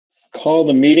call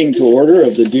the meeting to order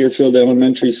of the Deerfield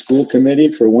Elementary School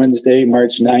Committee for Wednesday,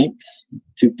 March 9th,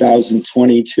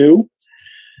 2022.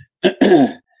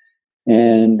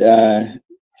 And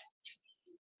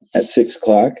at 6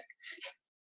 o'clock.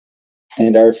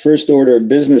 And our first order of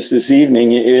business this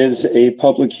evening is a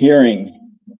public hearing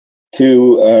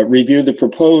to review the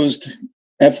proposed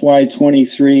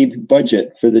FY23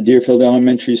 budget for the Deerfield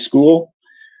Elementary School.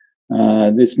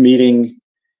 This meeting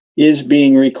is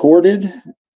being recorded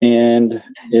and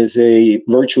is a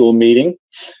virtual meeting.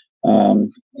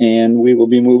 And we will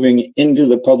be moving into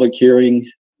the public hearing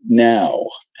now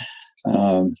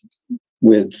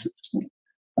with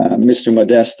Mr.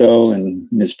 Modesto and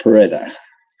Ms. Peretta.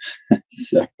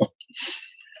 So.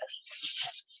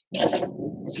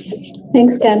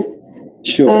 Thanks, Ken.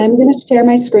 Sure. I'm going to share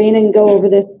my screen and go over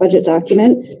this budget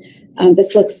document.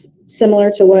 This looks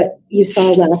similar to what you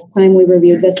saw last time we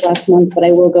reviewed this last month, but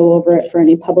I will go over it for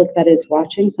any public that is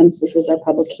watching since this is our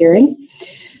public hearing.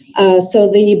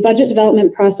 So the budget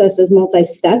development process is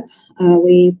multi-step.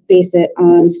 We base it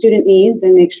on student needs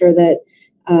and make sure that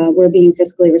we're being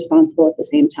fiscally responsible at the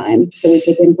same time. So we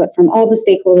take input from all the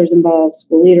stakeholders involved,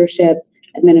 school leadership,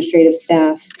 administrative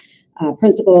staff,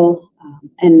 principal,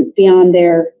 and beyond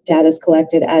there, data is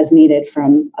collected as needed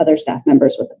from other staff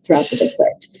members throughout the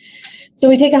district. So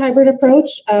we take a hybrid approach.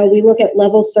 We look at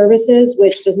level services,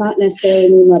 which does not necessarily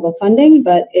mean level funding,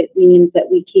 but it means that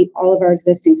we keep all of our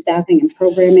existing staffing and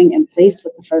programming in place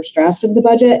with the first draft of the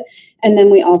budget. And then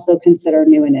we also consider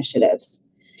new initiatives.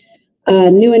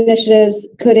 New initiatives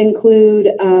could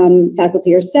include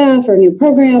faculty or staff or new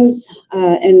programs.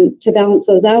 And to balance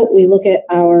those out, we look at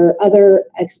our other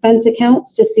expense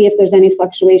accounts to see if there's any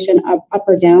fluctuation up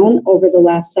or down over the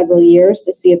last several years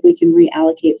to see if we can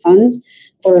reallocate funds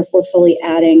or if we're fully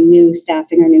adding new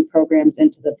staffing or new programs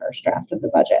into the first draft of the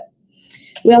budget.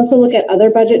 We also look at other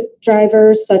budget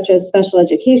drivers such as special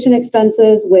education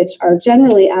expenses, which are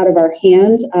generally out of our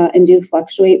hand and do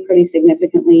fluctuate pretty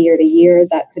significantly year to year.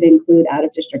 That could include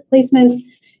out-of-district placements.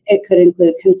 It could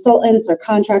include consultants or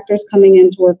contractors coming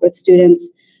in to work with students,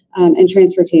 and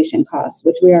transportation costs,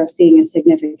 which we are seeing a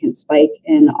significant spike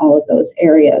in all of those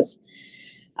areas.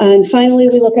 And finally,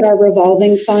 we look at our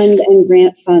revolving fund and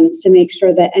grant funds to make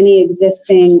sure that any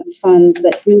existing funds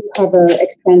that do cover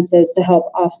expenses to help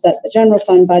offset the general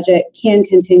fund budget can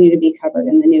continue to be covered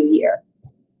in the new year.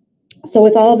 So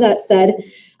with all of that said,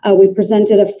 we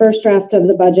presented a first draft of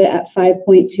the budget at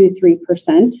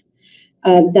 5.23%.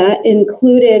 That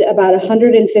included about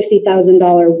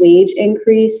 $150,000 wage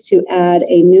increase to add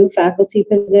a new faculty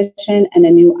position and a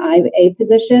new IA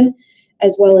position,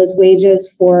 as well as wages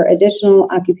for additional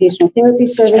occupational therapy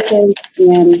services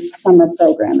and summer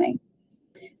programming.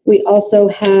 We also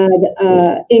had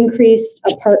increased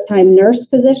a part-time nurse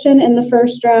position in the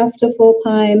first draft to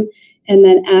full-time, and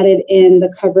then added in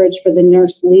the coverage for the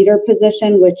nurse leader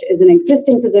position, which is an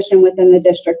existing position within the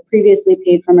district previously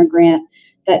paid from a grant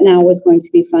that now was going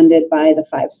to be funded by the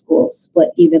 5 schools,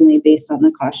 split evenly based on the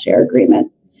cost share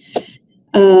agreement.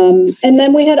 And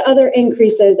then we had other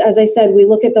increases. As I said, we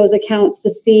look at those accounts to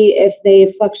see if they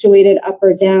fluctuated up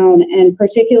or down. And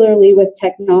particularly with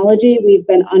technology, we've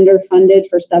been underfunded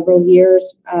for several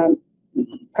years,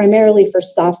 primarily for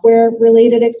software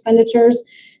related expenditures.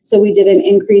 So we did an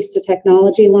increase to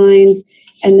technology lines,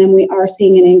 and then we are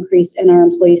seeing an increase in our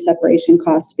employee separation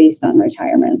costs based on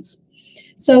retirements.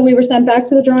 So we were sent back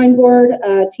to the drawing board.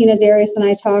 Tina Darius and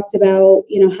I talked about,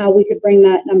 how we could bring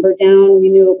that number down. We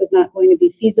knew it was not going to be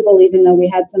feasible, even though we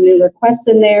had some new requests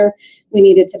in there. We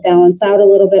needed to balance out a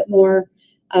little bit more.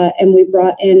 And we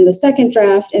brought in the second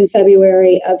draft in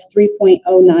February of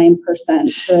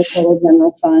 3.09% for a total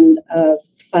general fund of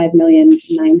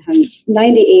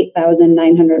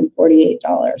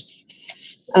 $5,998,948.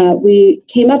 We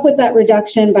came up with that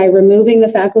reduction by removing the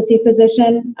faculty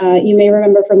position. You may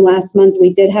remember from last month,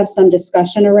 we did have some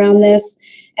discussion around this.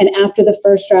 And after the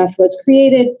first draft was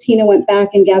created, Tina went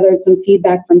back and gathered some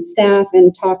feedback from staff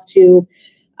and talked to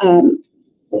the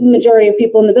majority of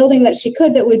people in the building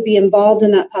that would be involved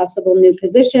in that possible new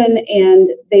position. And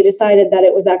they decided that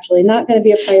it was actually not going to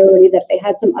be a priority, that they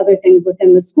had some other things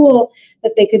within the school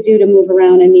that they could do to move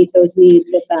around and meet those needs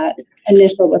with that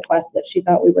initial request that she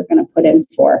thought we were going to put in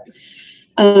for.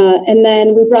 And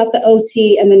then we brought the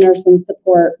OT and the nursing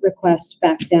support requests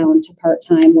back down to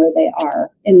part-time where they are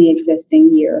in the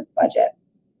existing year budget.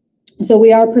 So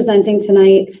we are presenting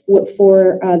tonight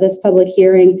for this public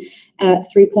hearing at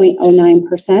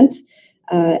 3.09%.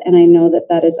 And I know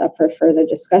that is up for further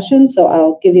discussion. So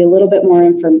I'll give you a little bit more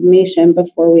information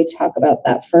before we talk about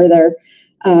that further.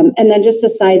 And then just a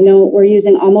side note, we're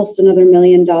using almost another $1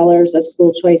 million of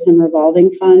school choice and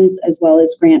revolving funds, as well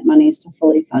as grant monies to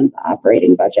fully fund the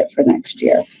operating budget for next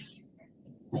year.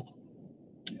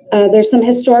 There's some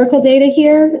historical data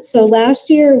here. So last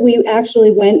year, we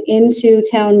actually went into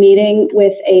town meeting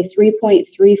with a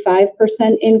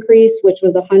 3.35% increase, which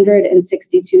was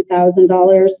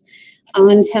 $162,000.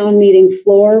 On town meeting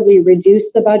floor, we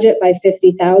reduced the budget by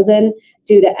 $50,000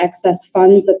 due to excess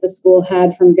funds that the school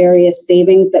had from various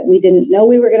savings that we didn't know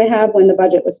we were going to have when the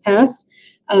budget was passed.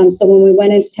 So when we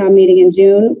went into town meeting in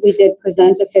June, we did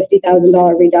present a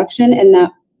 $50,000 reduction, and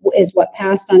that is what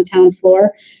passed on town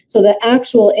floor. So the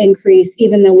actual increase,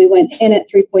 even though we went in at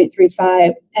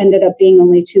 3.35, ended up being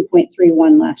only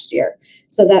 2.31 last year.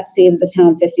 So that saved the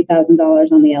town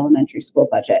 $50,000 on the elementary school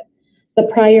budget. The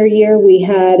prior year, we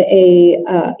had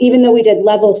even though we did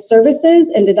level services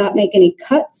and did not make any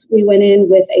cuts, we went in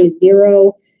with a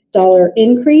 $0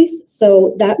 increase.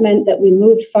 So that meant that we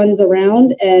moved funds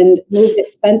around and moved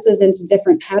expenses into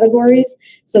different categories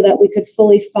so that we could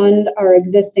fully fund our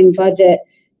existing budget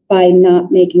by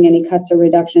not making any cuts or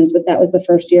reductions. But that was the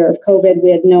first year of COVID.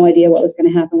 We had no idea what was going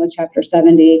to happen with Chapter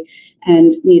 70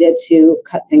 and needed to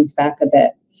cut things back a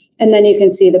bit. And then you can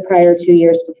see the prior 2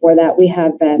 years before that, we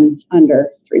have been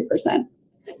under 3%.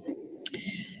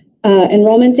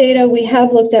 Enrollment data we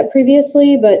have looked at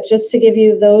previously, but just to give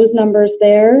you those numbers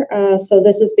there. So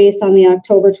this is based on the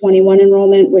October 21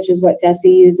 enrollment, which is what DESE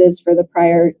uses for the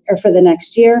for the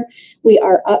next year. We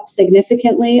are up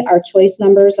significantly. Our choice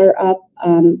numbers are up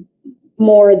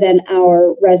more than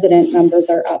our resident numbers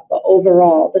are up. But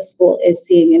overall, the school is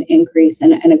seeing an increase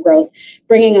and a growth,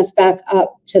 bringing us back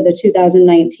up to the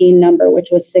 2019 number, which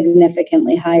was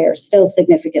significantly higher, still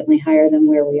significantly higher than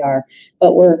where we are.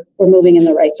 But we're moving in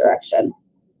the right direction.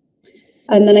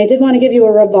 And then I did want to give you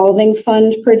a revolving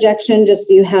fund projection, just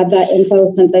so you have that info,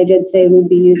 since I did say we'd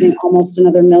be using almost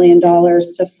another $1 million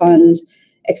to fund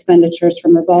expenditures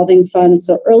from revolving funds.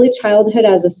 So early childhood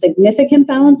has a significant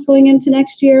balance going into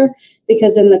next year,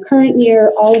 because in the current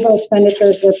year, all of our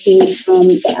expenditures were paid from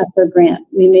the ESSER grant.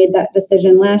 We made that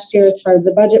decision last year as part of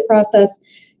the budget process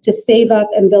to save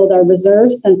up and build our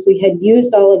reserves, since we had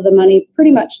used all of the money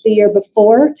pretty much the year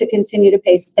before to continue to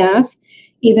pay staff,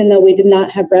 even though we did not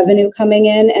have revenue coming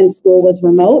in and school was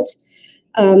remote.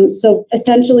 So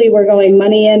essentially, we're going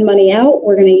money in, money out.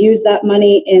 We're going to use that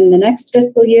money in the next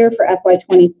fiscal year for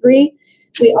FY23.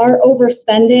 We are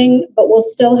overspending, but we'll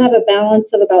still have a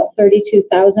balance of about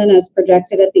 $32,000 as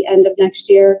projected at the end of next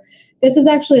year. This is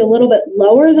actually a little bit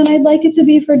lower than I'd like it to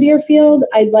be for Deerfield.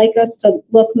 I'd like us to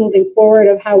look moving forward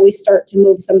of how we start to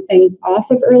move some things off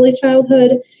of early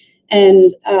childhood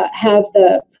and have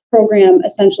the program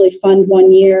essentially fund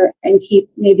 1 year and keep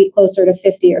maybe closer to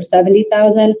 50 or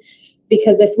 70,000.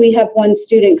 Because if we have one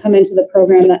student come into the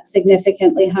program that's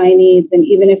significantly high needs, and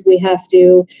even if we have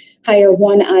to hire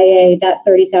one IA, that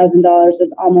 $30,000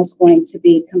 is almost going to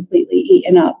be completely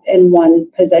eaten up in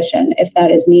one position if that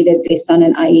is needed based on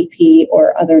an IEP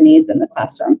or other needs in the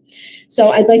classroom.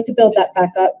 So I'd like to build that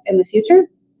back up in the future,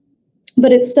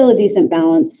 but it's still a decent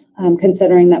balance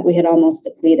considering that we had almost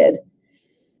depleted.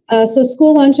 So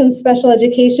school lunch and special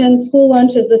education. School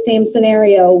lunch is the same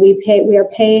scenario. We are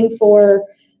paying for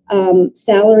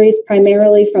salaries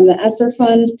primarily from the ESSER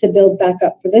fund to build back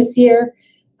up for this year.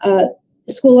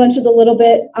 School lunch is a little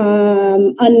bit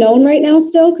unknown right now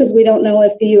still, because we don't know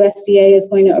if the USDA is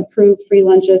going to approve free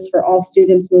lunches for all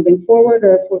students moving forward,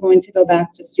 or if we're going to go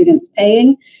back to students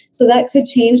paying. So that could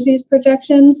change these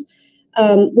projections,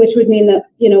 which would mean that,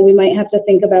 we might have to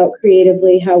think about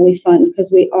creatively how we fund, because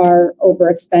we are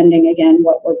overexpending again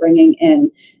what we're bringing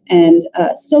in, and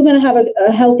still going to have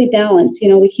a healthy balance.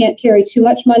 We can't carry too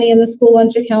much money in the school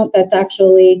lunch account. That's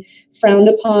actually frowned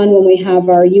upon when we have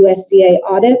our USDA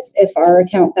audits if our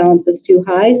account balance is too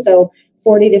high. So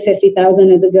 40 to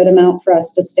 50,000 is a good amount for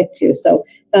us to stick to. So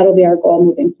that'll be our goal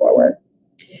moving forward.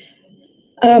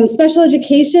 Special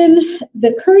education,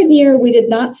 the current year, we did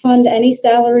not fund any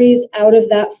salaries out of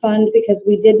that fund because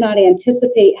we did not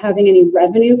anticipate having any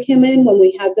revenue come in when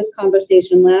we had this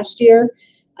conversation last year.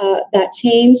 That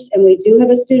changed, and we do have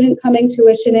a student coming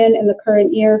tuition in the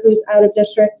current year who's out of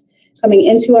district, coming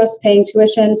into us paying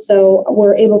tuition. So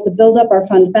we're able to build up our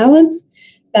fund balance.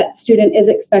 That student is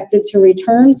expected to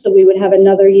return, so we would have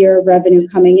another year of revenue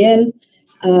coming in,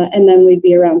 and then we'd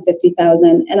be around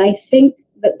 50,000. And I think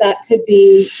that could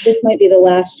be, this might be the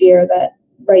last year that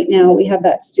right now we have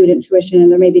that student tuition,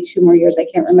 and there may be 2 more years. I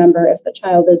can't remember if the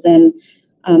child is in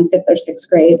 5th or 6th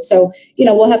grade. So,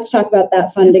 we'll have to talk about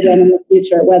that fund again in the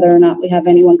future, whether or not we have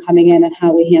anyone coming in and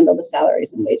how we handle the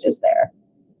salaries and wages there.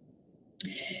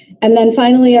 And then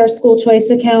finally, our school choice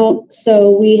account.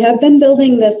 So we have been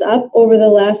building this up over the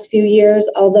last few years,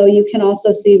 although you can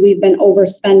also see we've been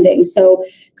overspending. So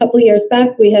a couple of years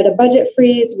back, we had a budget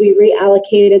freeze. We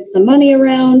reallocated some money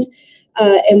around,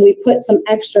 and we put some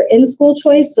extra in school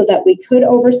choice so that we could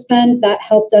overspend. That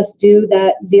helped us do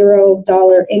that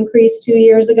 $0 increase 2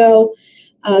 years ago.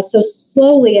 So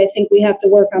slowly, I think we have to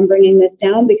work on bringing this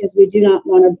down because we do not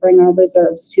want to bring our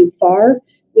reserves too far.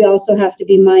 We also have to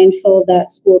be mindful that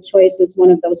school choice is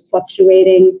one of those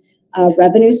fluctuating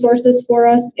revenue sources for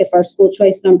us. If our school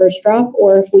choice numbers drop,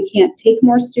 or if we can't take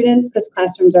more students because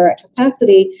classrooms are at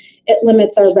capacity, it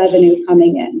limits our revenue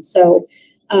coming in. So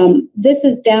this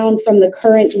is down from the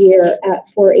current year at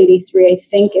 483. I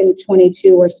think in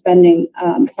 22 we're spending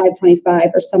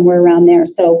 525 or somewhere around there.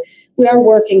 So we are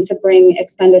working to bring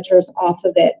expenditures off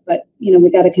of it, but we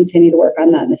got to continue to work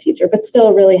on that in the future. But still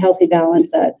a really healthy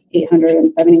balance at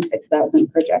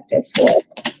 876,000 projected for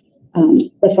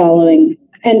the following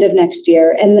end of next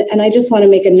year. And I just want to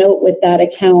make a note with that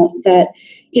account that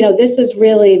this is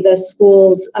really the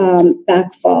school's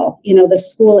backfall. The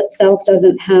school itself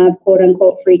doesn't have quote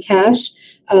unquote free cash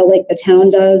like the town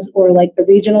does or like the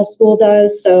regional school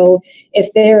does. So if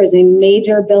there is a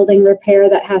major building repair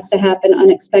that has to happen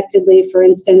unexpectedly, for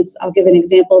instance, I'll give an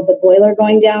example of the boiler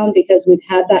going down because we've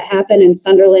had that happen in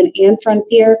Sunderland and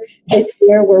Frontier. This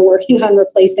year we're working on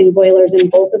replacing boilers in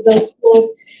both of those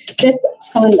schools. This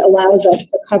fund allows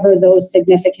us to cover those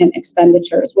significant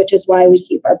expenditures, which is why we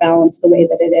keep our balance the way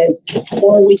that it is.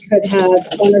 Or we could have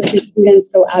 1 or 2 students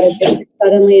go out of district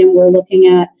suddenly and we're looking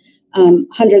at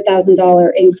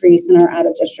 $100,000 increase in our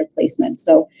out-of-district placement.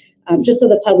 So just so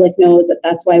the public knows that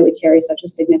that's why we carry such a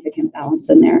significant balance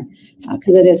in there,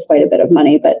 because it is quite a bit of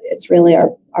money, but it's really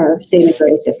our saving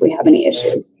grace if we have any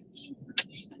issues.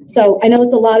 So I know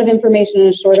it's a lot of information in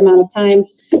a short amount of time.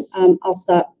 I'll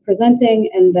stop presenting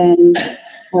and then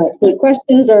take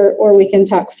questions, or we can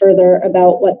talk further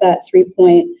about what that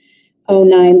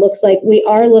 3.09 looks like. We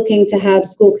are looking to have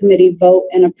school committee vote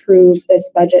and approve this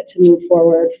budget to move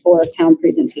forward for town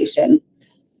presentation.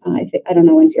 I don't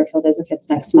know when Deerfield is, if it's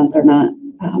next month or not,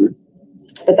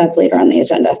 but that's later on the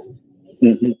agenda.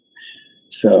 Mm-hmm.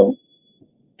 So,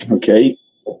 okay.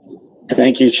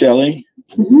 Thank you, Shelley.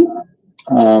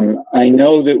 Mm-hmm. I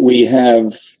know that we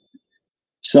have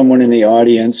someone in the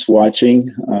audience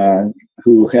watching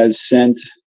who has sent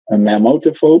a memo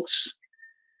to folks.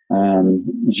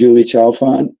 Julie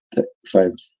Chalfant, if I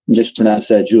mispronounced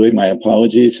that, Julie, my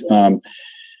apologies. And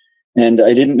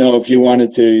I didn't know if you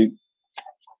wanted to,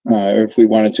 or if we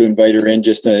wanted to invite her in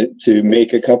just to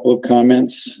make a couple of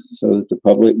comments so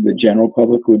that the general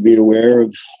public would be aware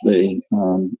of the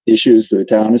issues the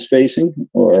town is facing,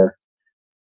 or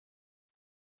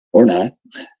not.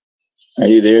 Are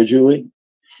you there, Julie?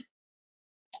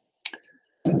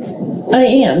 I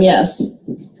am, yes.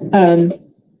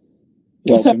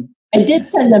 So I did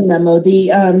send a memo.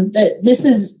 This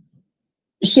is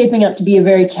shaping up to be a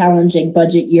very challenging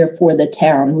budget year for the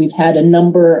town. We've had a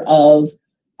number of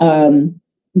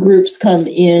groups come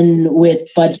in with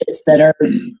budgets that are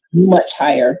much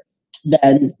higher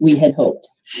than we had hoped.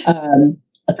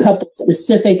 A couple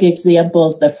specific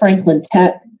examples: the Franklin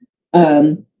Tech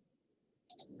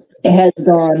has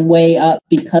gone way up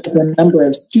because the number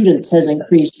of students has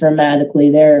increased dramatically.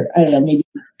 There, I don't know, maybe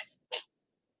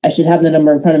I should have the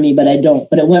number in front of me, but I don't.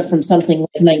 But it went from something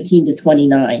like 19 to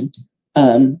 29.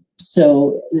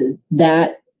 So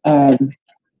that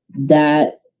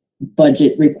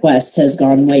budget request has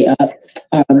gone way up.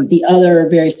 The other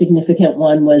very significant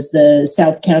one was the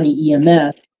South County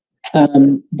EMS.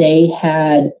 They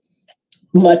had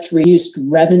much reduced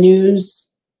revenues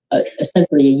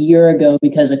essentially a year ago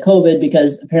because of COVID,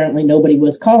 because apparently nobody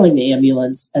was calling the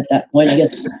ambulance at that point. I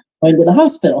guess going to the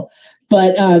hospital.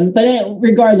 But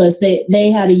regardless,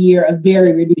 they had a year of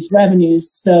very reduced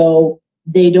revenues, so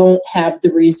they don't have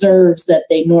the reserves that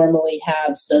they normally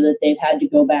have, so that they've had to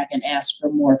go back and ask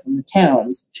for more from the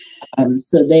towns.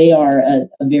 So they are a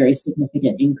very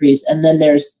significant increase. And then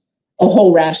there's a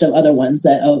whole rash of other ones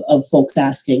of folks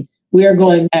asking. We are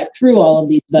going back through all of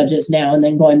these budgets now and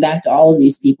then going back to all of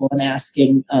these people and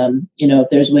asking, if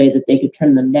there's a way that they could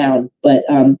trim them down. But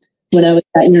when I was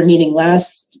at your meeting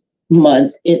last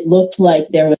month, it looked like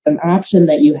there was an option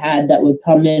that you had that would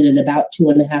come in at about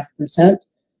 2.5%.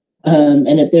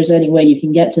 And if there's any way you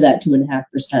can get to that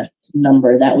 2.5%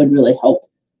 number, that would really help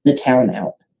the town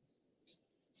out.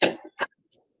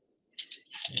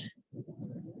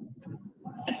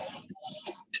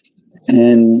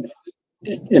 And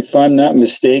if I'm not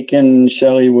mistaken,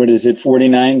 Shelley, what is it,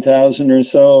 49,000 or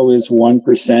so is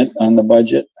 1% on the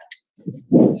budget?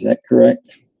 Is that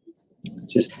correct?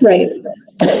 Just Right.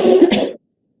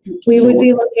 We would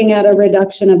be looking at a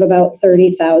reduction of about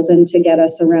 30,000 to get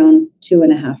us around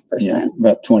 2.5%. Yeah,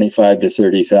 about 25 to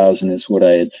 30,000 is what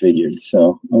I had figured.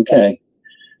 So, okay.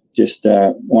 Just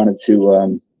wanted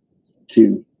to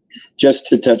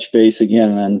touch base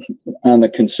again on the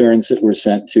concerns that were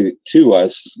sent to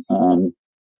us.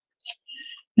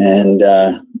 And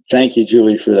thank you,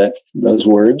 Julie, for those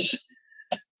words.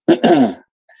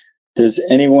 Does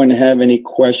anyone have any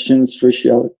questions for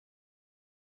Shelley?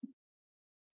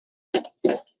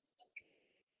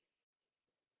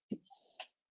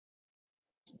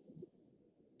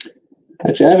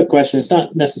 Actually, I have a question. It's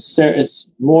not necessary. It's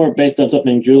more based on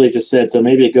something Julie just said. So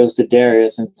maybe it goes to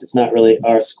Darius, and it's not really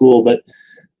our school. But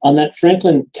on that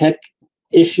Franklin Tech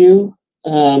issue,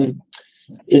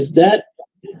 is that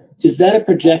a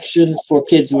projection for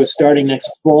kids who are starting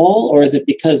next fall, or is it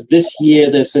because this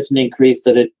year there's such an increase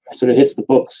that it sort of hits the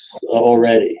books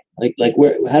already? Like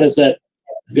where? How does that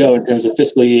go in terms of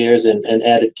fiscal years and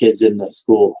added kids in the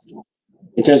school,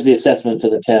 in terms of the assessment to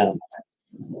the town?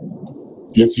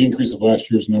 It's the increase of last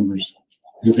year's numbers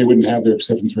because they wouldn't have their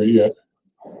acceptance rate yet.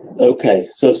 Okay,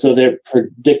 so they're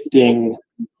predicting.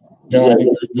 No, I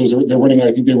think they're running.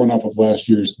 I think they run off of last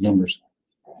year's numbers.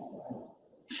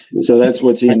 So that's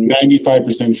what's in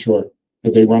 95% sure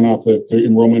that they run off the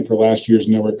enrollment for last year's,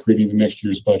 and now we're creating the next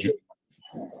year's budget.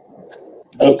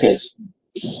 Okay,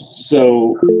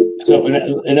 so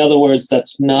in other words,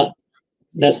 that's not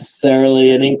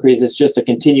necessarily an increase. It's just a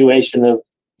continuation of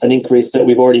an increase that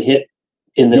we've already hit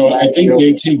in this. No, I think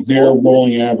they take their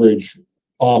rolling average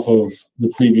off of the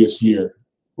previous year.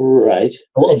 Right.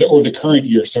 Or the current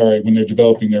year, sorry, when they're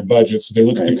developing their budget. So they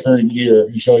look at the current year.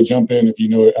 And Shelley, jump in if you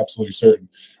know it absolutely certain.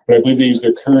 But I believe they use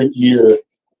their current year.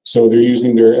 So they're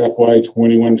using their FY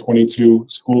 21-22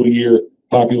 school year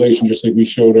population, just like we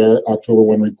showed our October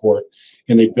 1 report.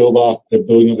 And they build off the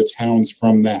building of the towns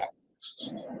from that.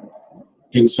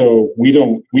 And so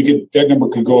that number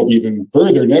could go up even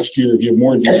further next year if you have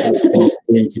more details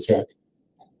going to tech.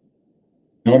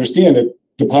 Now understand that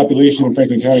the population in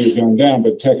Franklin County has gone down,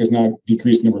 but tech has not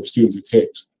decreased the number of students it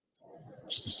takes.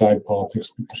 Just a side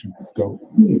politics people should go.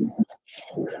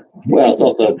 Well, it's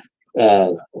also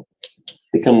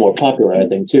become more popular, I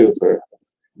think, too, for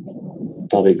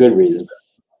probably a good reason.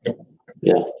 Yep.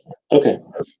 Yeah. Okay.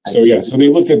 So they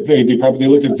looked at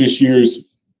this year's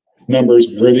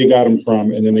numbers, where they got them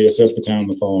from, and then they assessed the town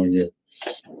the following year.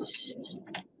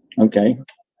 Okay.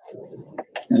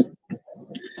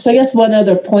 So I guess one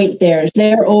other point there is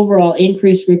their overall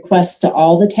increase request to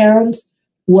all the towns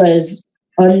was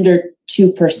under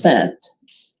 2%,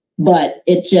 but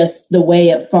it just, the way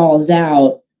it falls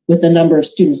out with the number of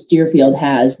students Deerfield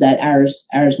has, that ours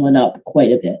went up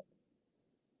quite a bit.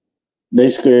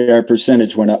 Basically, our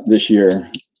percentage went up this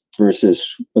year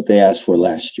versus what they asked for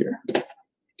last year.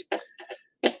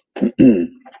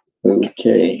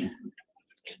 Okay.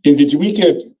 And did we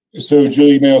get, so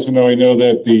Julie, you may also know, I know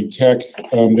that the tech,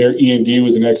 their E&D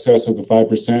was in excess of the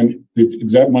 5%.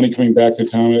 Is that money coming back to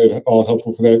town at all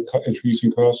helpful for that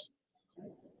increasing cost?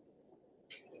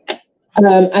 I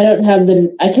don't have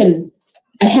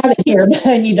I have it here, but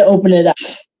I need to open it up.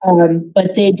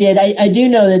 But they did, I do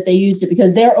know that they used it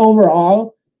because their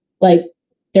overall, like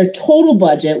their total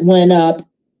budget went up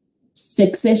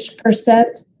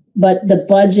 6-ish%, but the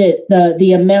budget,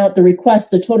 the amount,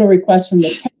 the total request from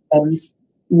the towns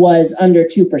was under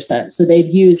 2%. So they've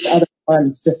used other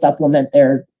funds to supplement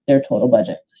their total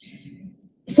budget.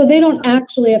 So they don't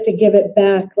actually have to give it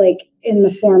back like in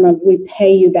the form of we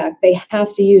pay you back. They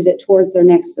have to use it towards their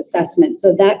next assessment.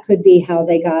 So that could be how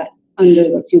they got under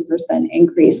the 2%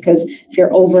 increase, because if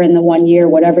you're over in the 1 year,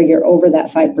 whatever you're over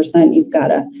that 5%, you've got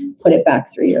to put it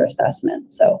back through your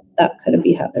assessment. So that could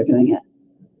be how they're doing it.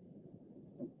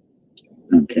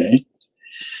 Okay.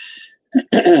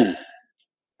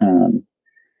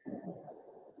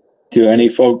 Do any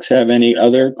folks have any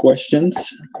other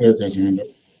questions? Erica has her hand up.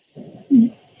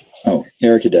 Oh,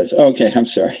 Erica does. Okay, I'm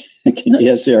sorry.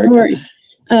 Yes, Erica. No worries.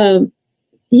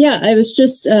 Yeah, I was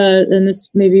just, and this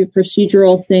may be a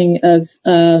procedural thing of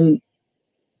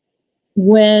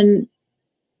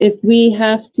if we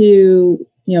have to,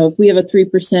 if we have a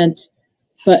 3%,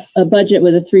 but a budget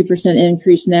with a 3%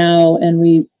 increase now, and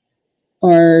we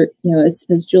are,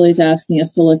 as Julie's asking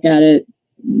us to look at it,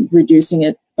 reducing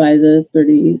it by the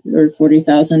 30 or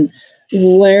 40,000,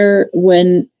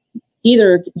 when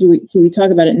either can we talk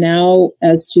about it now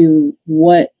as to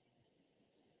what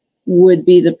would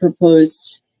be the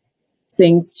proposed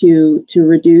things to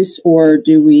reduce, or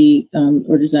do we,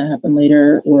 or does that happen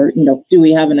later, or do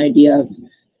we have an idea of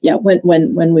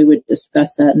when we would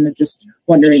discuss that? And I'm just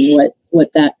wondering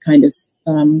what that kind of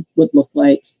would look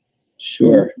like.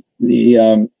 Sure.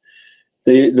 The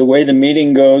way the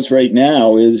meeting goes right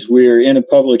now is we're in a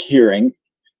public hearing.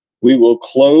 We will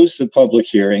close the public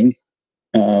hearing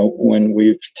when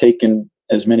we've taken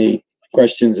as many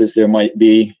questions as there might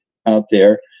be out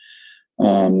there.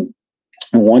 And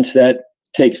once that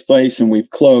takes place and we've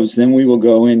closed, then we will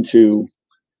go into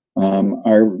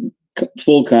our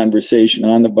full conversation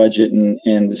on the budget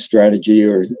and the strategy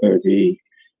or the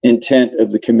intent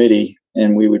of the committee,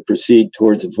 and we would proceed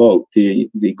towards a vote.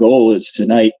 The goal is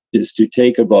tonight is to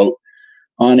take a vote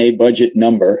on a budget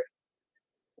number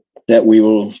that we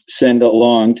will send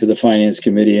along to the Finance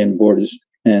Committee and Board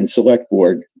and Select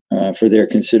Board for their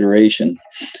consideration.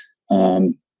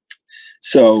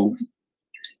 So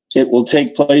it will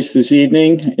take place this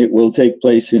evening. It will take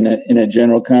place in a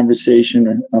general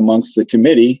conversation amongst the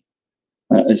committee,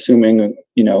 assuming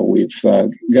we've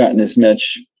gotten as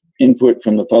much input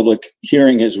from the public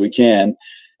hearing as we can.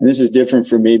 And this is different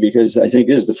for me because I think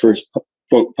this is the first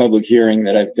public hearing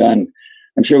that I've done.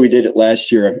 I'm sure we did it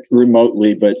last year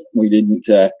remotely, but we didn't.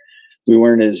 We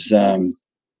weren't as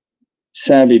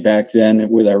savvy back then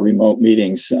with our remote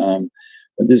meetings.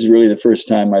 But this is really the first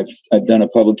time I've done a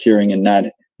public hearing and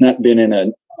not been in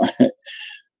a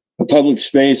public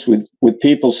space with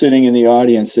people sitting in the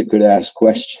audience that could ask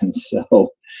questions. So,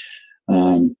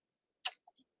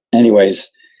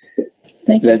 anyways,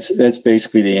 that's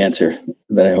basically the answer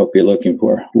that I hope you're looking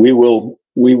for. We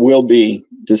will be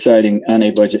deciding on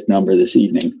a budget number this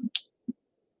evening.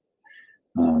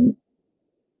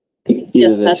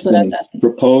 Yes, that's what I was asking.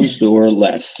 Proposed or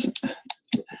less.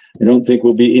 I don't think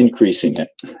we'll be increasing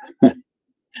it.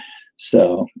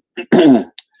 So,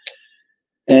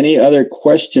 any other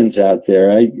questions out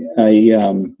there? I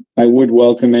would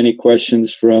welcome any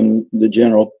questions from the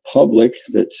general public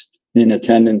that's in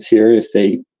attendance here,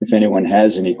 if anyone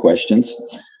has any questions,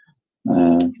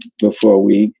 before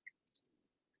we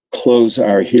close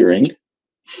our hearing.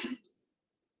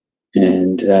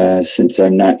 And since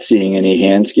I'm not seeing any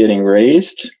hands getting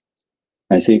raised,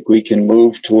 I think we can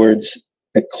move towards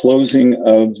a closing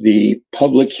of the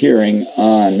public hearing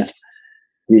on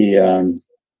the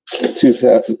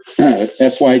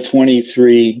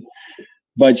FY23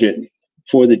 budget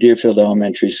for the Deerfield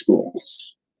Elementary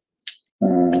Schools.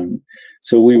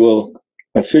 So we will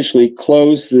officially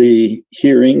close the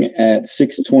hearing at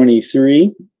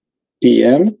 6:23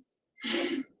 p.m.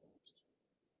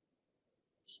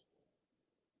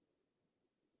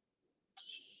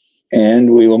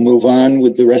 And we will move on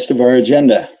with the rest of our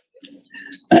agenda.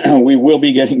 We will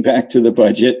be getting back to the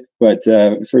budget, but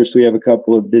first we have a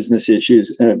couple of business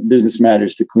issues, business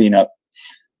matters to clean up.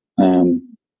 And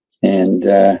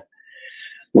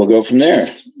we'll go from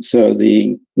there. So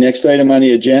the next item on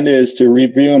the agenda is to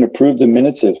review and approve the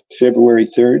minutes of February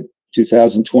 3rd,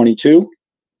 2022.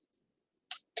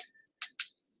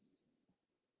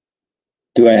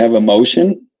 Do I have a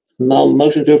motion?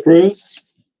 Motion to approve.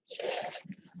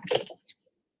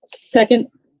 Second.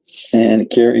 And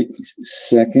Carrie,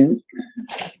 second.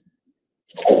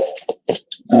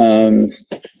 I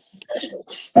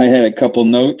had a couple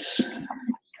notes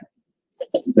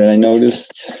that I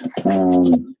noticed.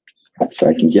 If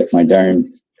I can get my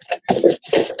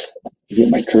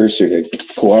cursor to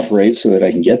cooperate so that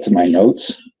I can get to my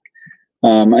notes.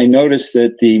 I noticed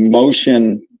that the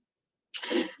motion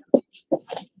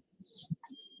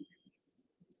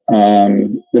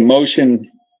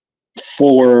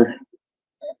for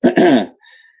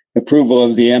approval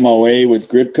of the MOA with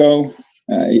GRIPCO,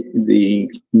 the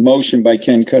motion by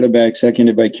Ken Cutterback,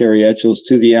 seconded by Carrie Etchels,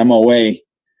 to the MOA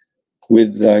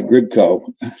with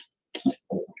GRIPCO.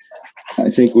 I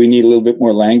think we need a little bit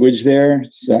more language there,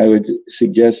 so I would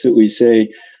suggest that we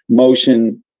say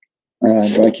motion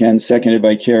by Ken, seconded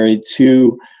by Carrie,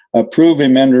 to approve a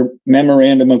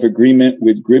memorandum of agreement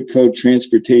with GRIPCO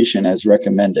Transportation as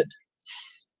recommended.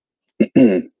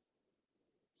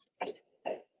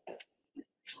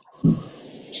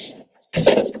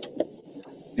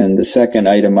 And the second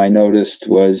item I noticed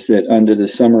was that under the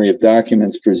summary of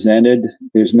documents presented,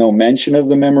 there's no mention of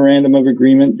the memorandum of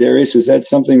agreement. Darius, is that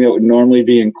something that would normally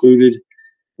be included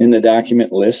in the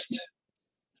document list?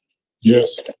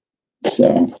 Yes.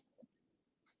 So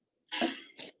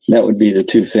that would be the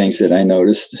two things that I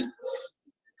noticed.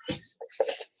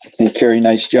 And Carrie,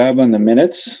 nice job on the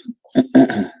minutes.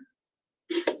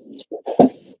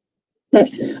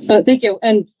 Thank you.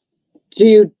 And do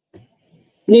you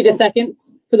need a second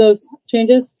for those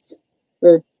changes?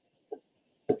 Or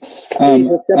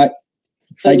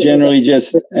I generally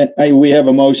just, we have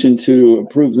a motion to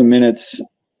approve the minutes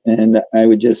And I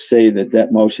would just say that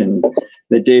that motion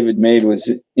that David made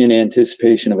was in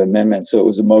anticipation of amendment. So it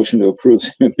was a motion to approve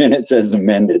the minutes as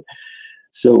amended.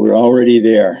 So we're already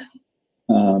there.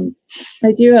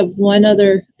 I do have one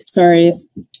other, sorry if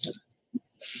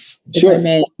Sure. I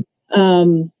may.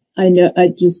 I know, I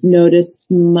just noticed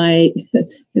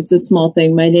it's a small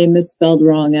thing. My name is spelled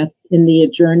wrong in the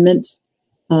adjournment.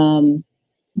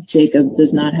 Jacob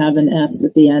does not have an S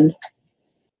at the end.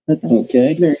 But that's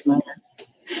Okay. very minor.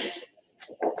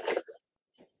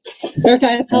 Eric,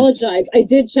 I apologize. I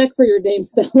did check for your name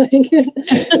spelling.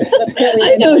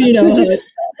 I know you know how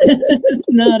it's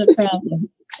not a problem.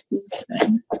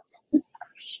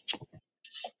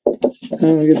 Oh,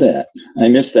 look at that. I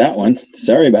missed that one.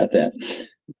 Sorry about that.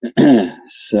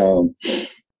 So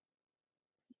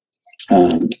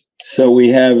we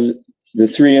have the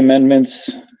three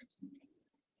amendments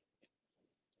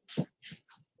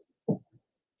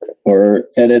or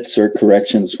edits or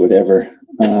corrections, whatever.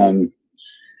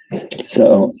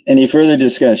 So any further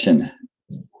discussion?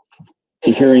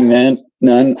 Hearing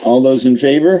none, all those in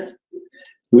favor?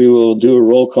 We will do a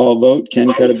roll call vote.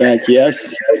 Ken Cutterback,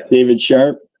 yes. David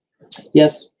Sharp?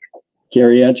 Yes.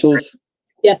 Carrie Etchells?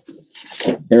 Yes.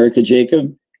 Erica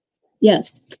Jacob?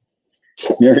 Yes.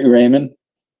 Mary Raymond?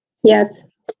 Yes.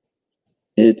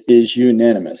 It is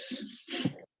unanimous.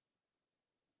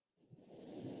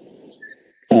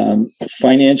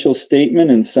 Financial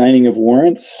statement and signing of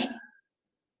warrants.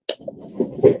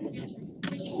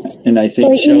 And I So I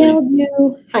think Shelley, emailed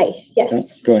you, hi,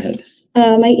 yes. go ahead.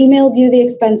 I emailed you the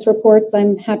expense reports.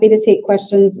 I'm happy to take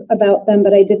questions about them,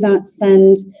 but I did not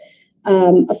send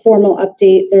a formal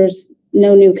update. There's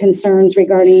no new concerns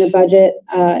regarding the budget.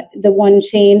 The one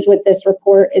change with this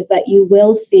report is that you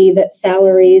will see that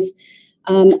salaries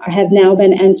have now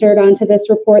been entered onto this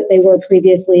report. They were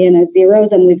previously in as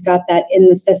zeros, and we've got that in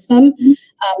the system.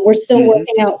 We're still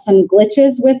working out some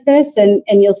glitches with this, and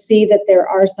you'll see that there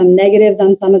are some negatives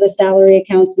on some of the salary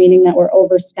accounts, meaning that we're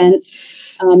overspent.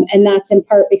 And that's in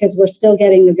part because we're still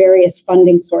getting the various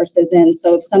funding sources in.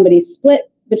 So if somebody's split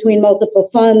between multiple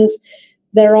funds,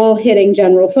 they're all hitting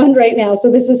general fund right now. So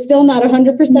this is still not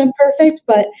 100% perfect,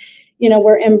 but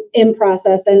we're in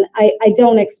process, and I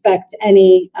don't expect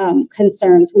any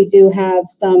concerns. We do have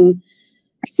some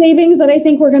savings that I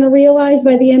think we're going to realize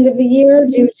by the end of the year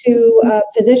due to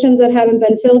positions that haven't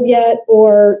been filled yet,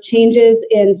 or changes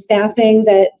in staffing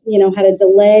that had a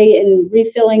delay in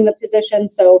refilling the position.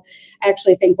 So I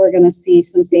actually think we're going to see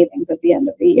some savings at the end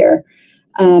of the year.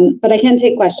 But I can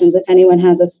take questions if anyone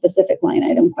has a specific line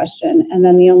item question. And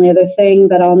then the only other thing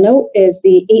that I'll note is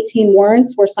the 18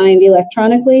 warrants were signed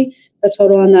electronically. The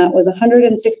total on that was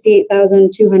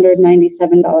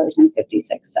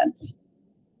 $168,297.56.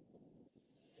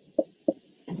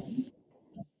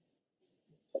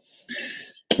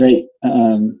 Great.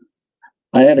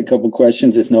 I had a couple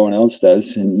questions if no one else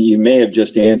does, and you may have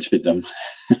just answered them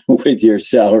with your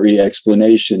salary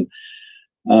explanation.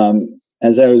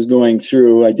 As I was going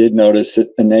through, I did notice a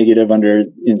negative under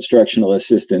instructional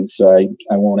assistance, so I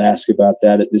won't ask about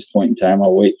that at this point in time.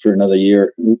 I'll wait for another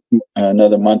year,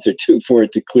 another month or two for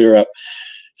it to clear up.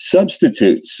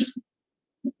 Substitutes.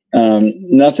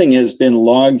 Nothing has been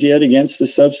logged yet against the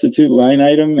substitute line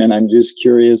item, and I'm just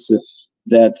curious if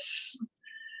that's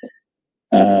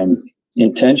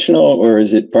intentional, or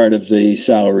is it part of the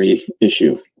salary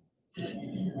issue?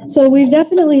 So we've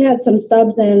definitely had some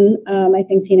subs in. I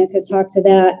think Tina could talk to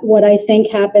that. What I think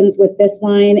happens with this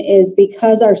line is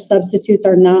because our substitutes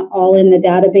are not all in the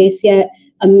database yet,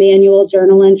 a manual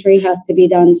journal entry has to be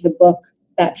done to book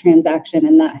that transaction,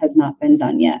 and that has not been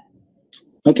done yet.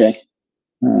 Okay.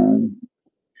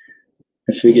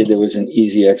 I figured there was an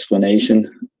easy explanation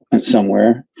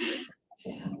somewhere.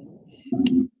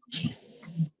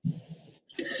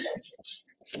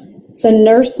 The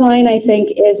nurse line, I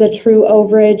think, is a true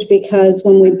overage because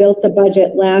when we built the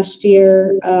budget last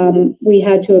year, we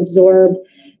had to absorb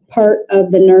part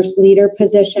of the nurse leader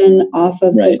position off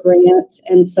of the grant.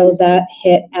 And so that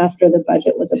hit after the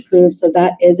budget was approved. So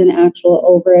that is an actual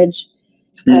overage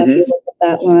if you look at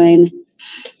that line.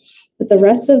 But the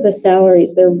rest of the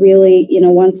salaries, they're really,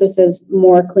 once this is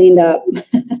more cleaned up,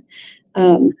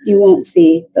 you won't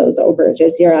see those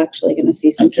overages. You're actually going to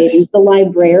see some savings. The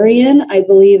librarian, I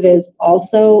believe, is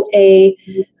also a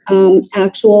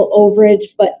actual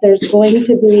overage, but there's going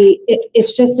to be,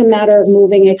 it's just a matter of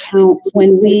moving accounts.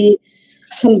 When we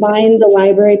combine the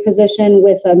library position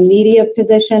with a media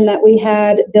position that we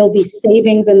had, there'll be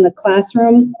savings in the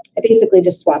classroom. I basically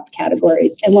just swapped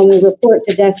categories. And when we report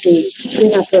to DESI,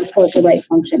 we have to report the right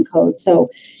function code. So,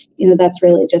 that's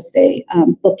really just a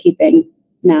bookkeeping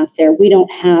math there. We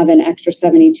don't have an extra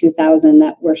 72,000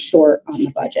 that we're short on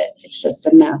the budget. It's just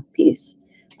a math piece,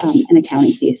 an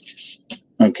accounting piece.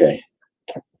 Okay.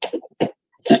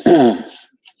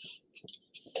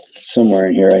 Somewhere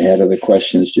in here I had other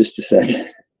questions. Just a second.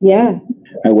 Yeah.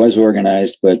 I was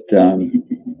organized, but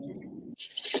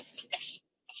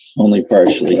only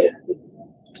partially.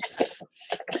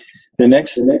 The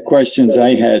next questions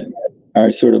I had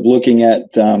are sort of looking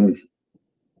at, and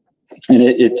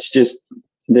it's just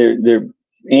they're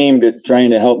aimed at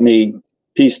trying to help me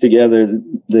piece together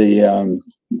the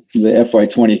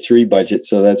FY23 budget.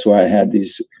 So that's why I had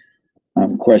these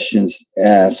questions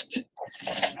asked.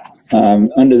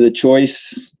 Under the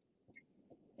choice,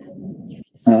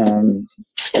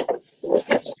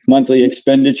 monthly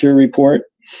expenditure report,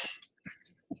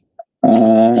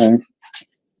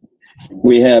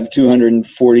 we have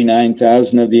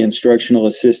 249,000 of the instructional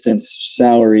assistants'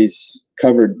 salaries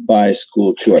covered by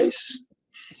school choice.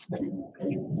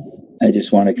 I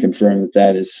just want to confirm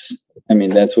that is, I mean,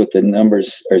 that's what the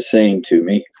numbers are saying to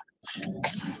me.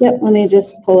 Yep, let me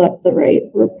just pull up the right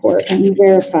report and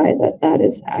verify that that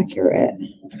is accurate.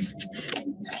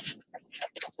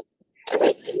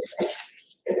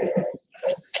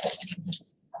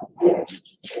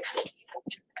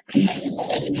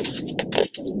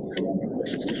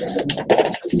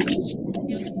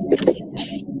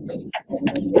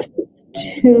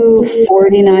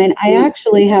 $249. I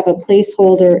actually have a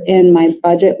placeholder in my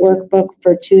budget workbook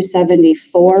for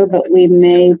 $274, but we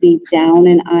may be down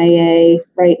in IA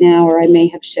right now, or I may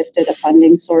have shifted a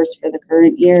funding source for the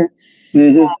current year.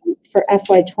 For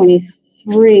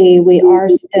FY23, we are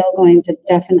still going to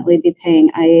definitely be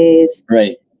paying IAs.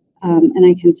 Right. And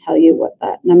I can tell you what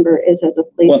that number is as a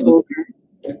placeholder.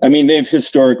 Well, I mean, they've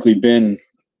historically been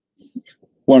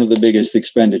one of the biggest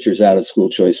expenditures out of school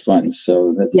choice funds.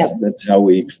 So that's how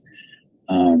we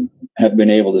have been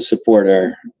able to support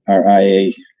our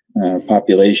IA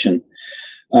population.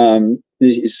 So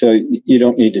you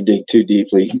don't need to dig too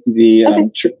deeply. The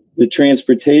the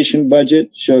transportation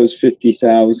budget shows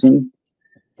 50,000.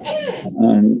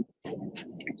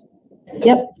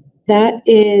 Yep. That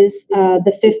is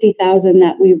the 50,000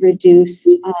 that we reduced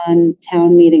on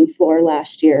town meeting floor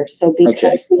last year. So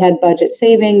because we had budget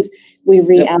savings, we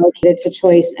reallocated to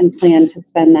choice and plan to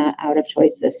spend that out of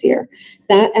choice this year.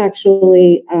 That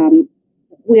actually,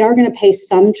 we are going to pay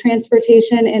some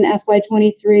transportation in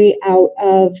FY23 out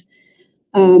of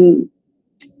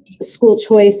school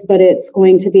choice, but it's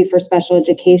going to be for special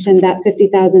education. That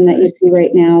 50,000 that you see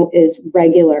right now is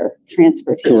regular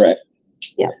transportation. Correct.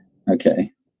 Yeah.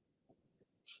 Okay.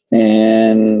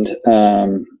 And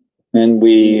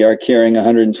we are carrying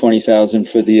 120,000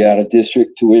 for the out of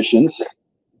district tuitions,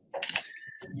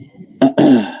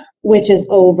 which is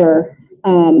over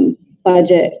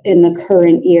budget in the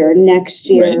current year. Next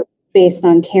year, based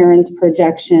on Karen's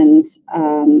projections,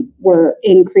 we're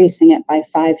increasing it by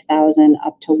 5,000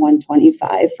 up to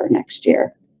 125 for next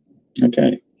year.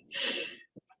 Okay.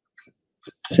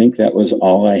 I think that was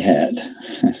all I had.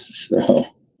 So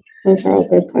those are all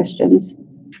good questions.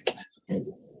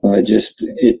 Well,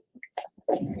 it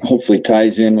hopefully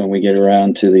ties in when we get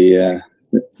around to the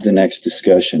next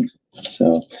discussion.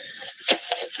 So,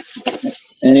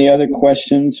 any other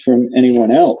questions from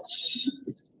anyone else?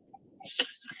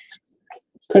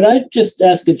 Could I just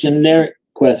ask a generic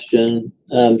question,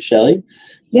 Shelley?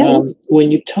 Yeah.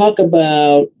 When you talk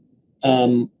about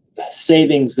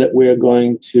savings that we're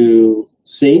going to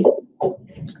see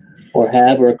or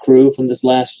have or accrue from this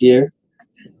last year,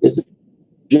 is there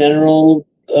a general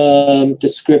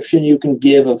description you can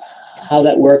give of how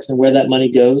that works and where that money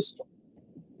goes?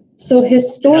 So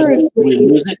historically, do we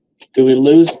lose it? Do we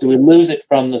lose it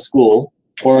from the school,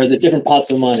 or is it different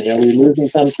pots of money? Are we losing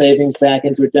some savings back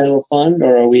into a general fund,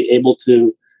 or are we able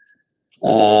to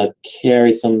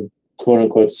carry some quote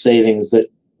unquote savings that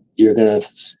you're going to,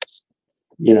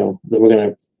 that we're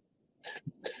going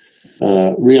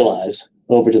to realize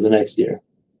over to the next year?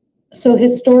 So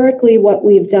historically, what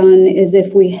we've done is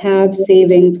if we have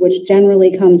savings, which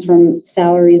generally comes from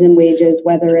salaries and wages,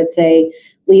 whether it's a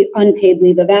unpaid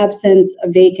leave of absence, a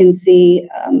vacancy,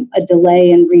 a delay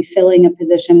in refilling a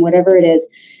position, whatever it is,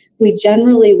 we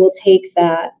generally will take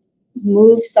that,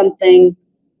 move something.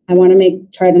 I want to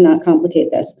try to not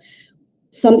complicate this.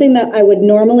 Something that I would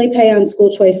normally pay on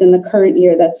school choice in the current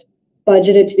year that's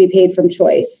budgeted to be paid from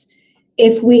choice.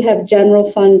 If we have general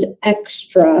fund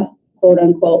extra, quote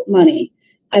unquote, money,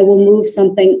 I will move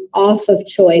something off of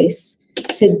choice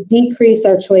to decrease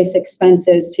our choice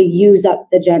expenses to use up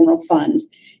the general fund.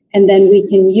 And then we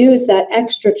can use that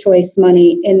extra choice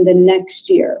money in the next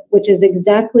year, which is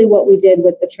exactly what we did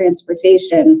with the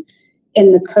transportation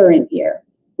in the current year.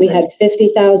 We had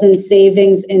 50,000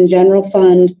 savings in general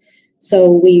fund. So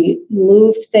we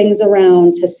moved things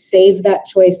around to save that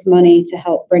choice money to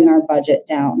help bring our budget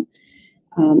down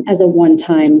as a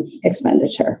one-time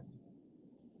expenditure.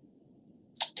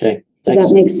 Okay. Does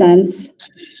that make sense?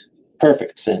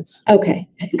 Perfect sense. Okay,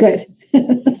 good.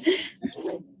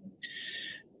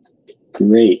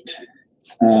 Great.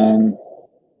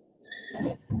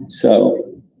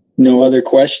 So no other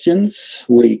questions.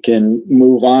 We can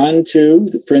move on to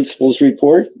the principal's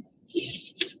report.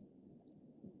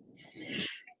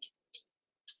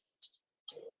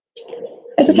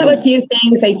 I just have a few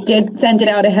things. I did send it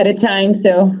out ahead of time,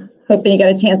 so hoping you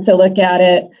got a chance to look at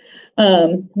it.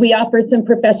 We offer some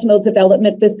professional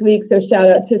development this week, so shout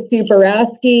out to Sue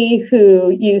Boraski,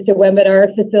 who used a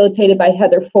webinar facilitated by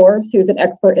Heather Forbes, who's an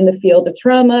expert in the field of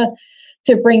trauma,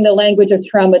 to bring the language of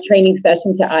trauma training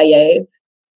session to IAs.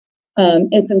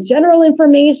 And some general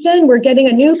information, we're getting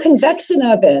a new convection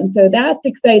oven, so that's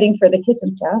exciting for the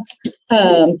kitchen staff.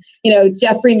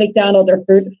 Jeffrey McDonald, our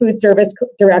food service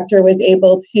director, was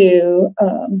able to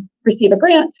receive a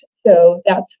grant, so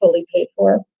that's fully paid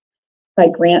for by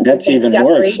grant. That's even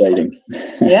more exciting.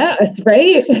 Yeah, that's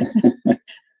right.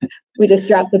 We just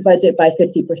dropped the budget by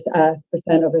 50%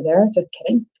 over there. Just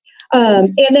kidding.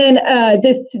 And then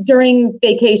during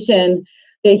vacation,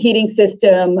 the heating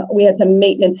system, we had some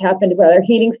maintenance happen with our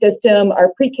heating system.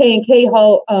 Our pre-K and K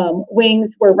hall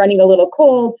wings were running a little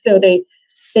cold, so they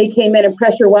came in and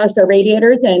pressure washed our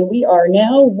radiators, and we are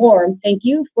now warm. Thank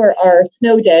you for our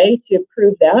snow day to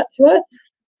prove that to us.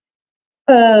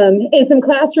 In some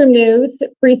classroom news,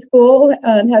 preschool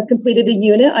has completed a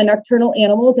unit on nocturnal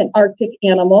animals and Arctic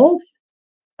animals.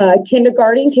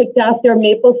 Kindergarten kicked off their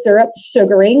maple syrup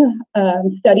sugaring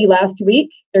study last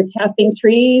week. They're tapping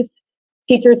trees.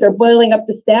 Teachers are boiling up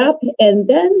the sap, and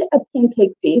then a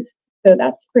pancake feast. So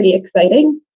that's pretty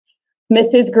exciting.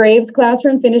 Mrs. Graves'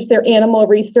 classroom finished their animal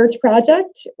research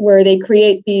project, where they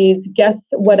create these Guess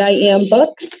What I Am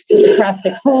books,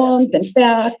 acrostic poems and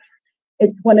facts.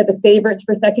 It's one of the favorites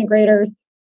for second graders.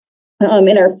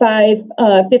 In our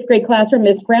fifth grade classroom,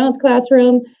 Miss Brown's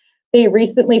classroom, they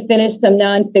recently finished some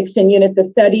nonfiction units of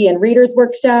study and readers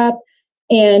workshop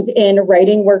and in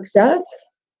writing workshop.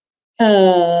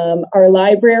 Our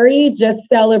library just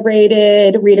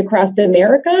celebrated Read Across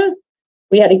America.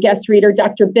 We had a guest reader,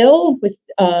 Dr. Bill, with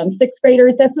sixth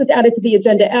graders. This was added to the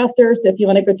agenda after, so if you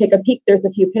want to go take a peek, there's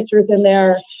a few pictures in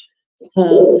there.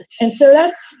 And so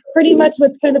that's pretty much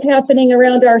what's kind of happening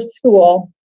around our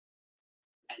school.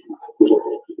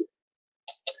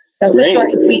 That's the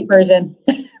short and sweet version.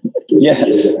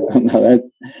 Yes, no,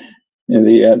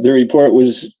 the report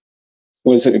was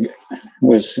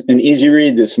an easy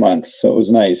read this month, so it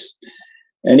was nice.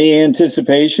 Any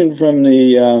anticipation from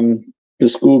the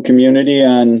school community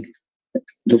on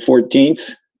the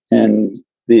 14th and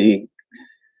the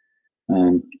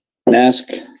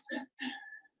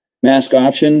mask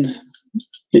option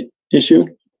issue?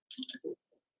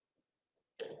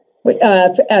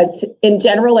 As in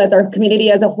general, as our community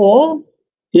as a whole?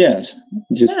 Yes.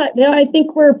 I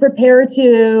think we're prepared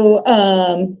to,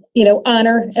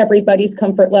 honor everybody's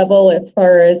comfort level as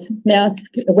far as mask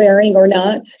wearing or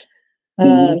not.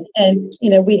 And,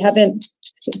 we haven't,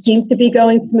 it seems to be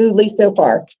going smoothly so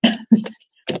far.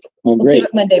 Well, great. We'll see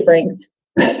what Monday brings.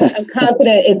 I'm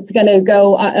confident it's going to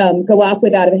go off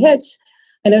without a hitch.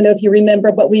 I don't know if you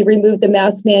remember, but we removed the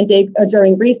mask mandate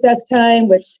during recess time,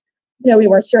 which, we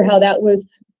weren't sure how that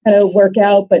was going to work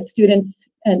out, but students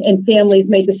and families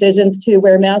made decisions to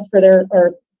wear masks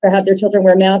or have their children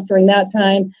wear masks during that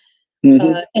time.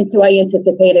 And so I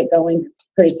anticipate it going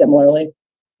pretty similarly.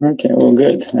 Okay, well,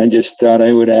 good. I just thought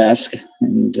I would ask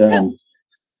and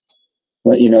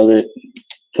let you know that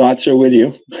thoughts are with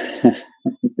you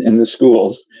in the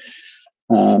schools.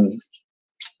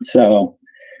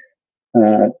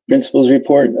 Principal's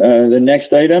report. The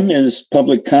next item is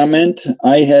public comment.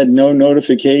 I had no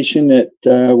notification that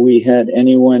we had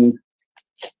anyone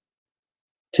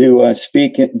to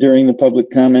speak during the public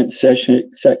comment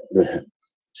session.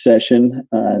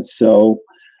 So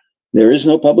there is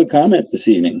no public comment this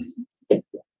evening.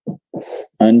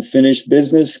 Unfinished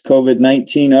business,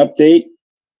 COVID-19 update.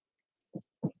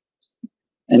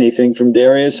 Anything from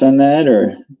Darius on that,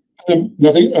 or?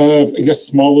 Nothing. I guess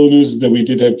small little news is that we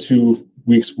did have 2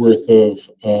 weeks worth of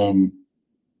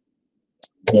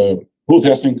pool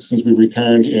testing since we've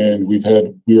returned, and we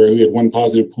had one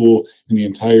positive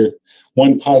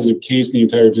one positive case in the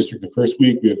entire district the first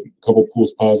week. We had a couple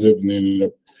pools positive, and they ended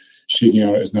up shaking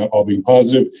out as not all being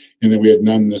positive, and then we had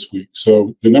none this week.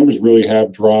 So the numbers really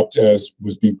have dropped as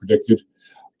was being predicted.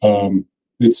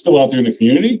 It's still out there in the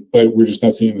community, but we're just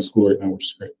not seeing it in the school right now, which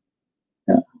is great.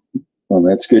 Yeah. Well,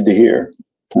 that's good to hear.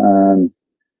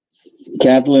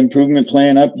 Capital improvement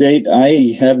plan update.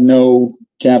 I have no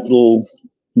capital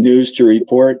news to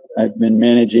report. I've been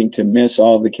managing to miss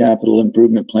all the capital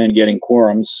improvement plan getting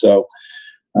quorums. So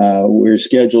we're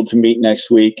scheduled to meet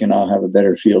next week and I'll have a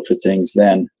better feel for things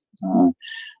then.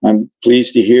 I'm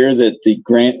pleased to hear that the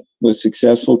grant was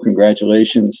successful.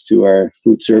 Congratulations to our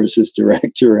food services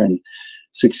director and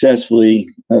successfully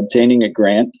obtaining a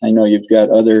grant. I know you've got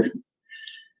other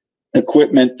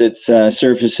equipment that's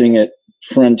surfacing at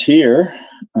Frontier.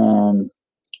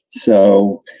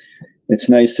 So it's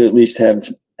nice to at least have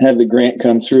the grant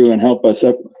come through and help us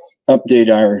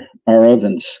update our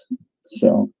ovens.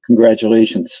 So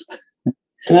congratulations.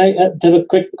 Can I have a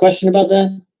quick question about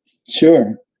that?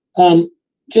 Sure.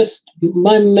 Just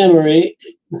my memory,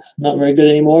 not very good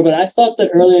anymore, but I thought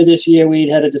that earlier this year we'd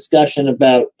had a discussion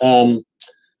about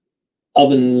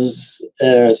ovens,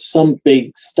 some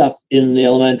big stuff in the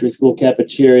elementary school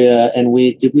cafeteria, and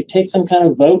did we take some kind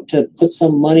of vote to put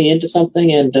some money into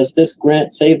something? And does this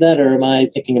grant save that, or am I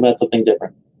thinking about something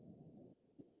different?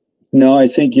 No, I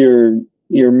think your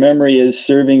memory is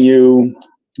serving you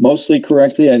mostly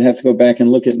correctly. I'd have to go back and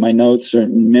look at my notes or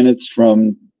minutes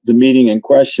from the meeting in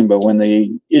question, but when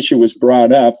the issue was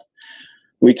brought up,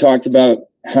 we talked about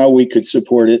how we could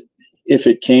support it if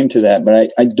it came to that.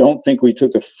 But I don't think we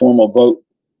took a formal vote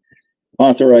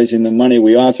authorizing the money.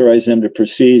 We authorized them to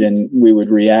proceed, and we would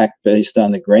react based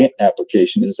on the grant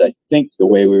application is, I think, the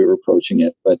way we were approaching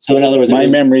it. But so in other words, my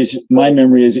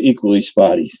memory is equally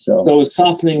spotty. So it was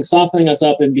softening us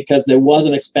up, and because there was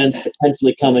an expense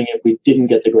potentially coming if we didn't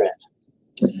get the grant.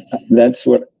 That's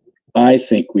what I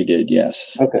think we did,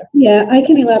 yes. Okay. Yeah, I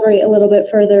can elaborate a little bit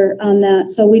further on that.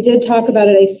 So we did talk about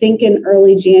it, I think, in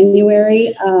early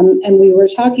January, and we were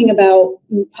talking about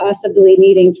possibly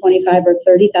needing $25,000 or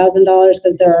 $30,000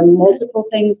 because there are multiple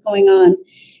things going on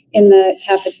in the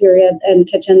cafeteria and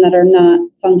kitchen that are not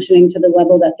functioning to the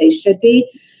level that they should be.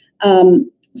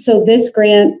 So this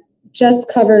grant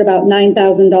just covered about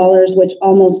 $9,000, which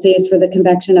almost pays for the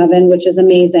convection oven, which is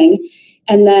amazing.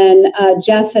 And then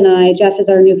Jeff is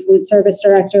our new food service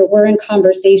director, we're in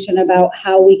conversation about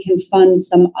how we can fund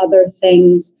some other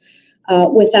things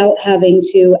without having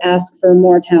to ask for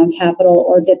more town capital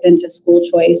or dip into school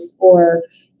choice or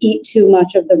eat too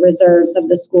much of the reserves of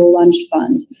the school lunch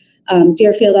fund.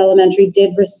 Deerfield Elementary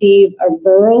did receive a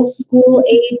rural school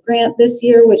aid grant this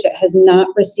year, which it has not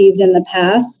received in the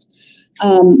past.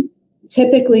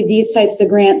 Typically, these types of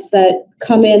grants that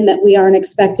come in that we aren't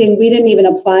expecting, we didn't even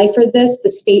apply for this. The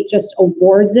state just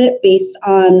awards it based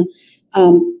on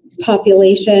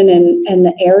population and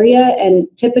the area. And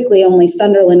typically only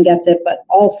Sunderland gets it, but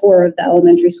all 4 of the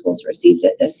elementary schools received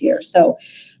it this year. So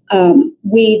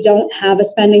we don't have a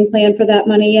spending plan for that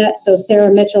money yet. So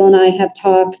Sarah Mitchell and I have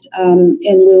talked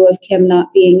in lieu of Kim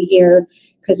not being here,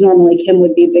 because normally Kim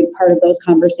would be a big part of those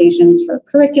conversations for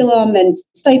curriculum and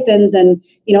stipends and,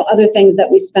 other things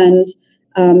that we spend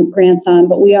grants on.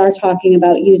 But we are talking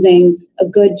about using a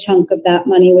good chunk of that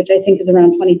money, which I think is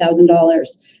around $20,000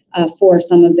 for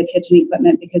some of the kitchen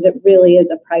equipment, because it really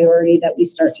is a priority that we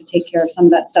start to take care of some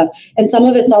of that stuff. And some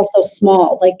of it's also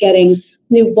small, like getting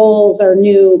new bowls or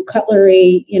new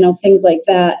cutlery, things like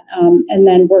that. And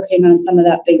then working on some of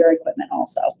that bigger equipment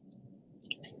also.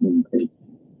 Okay.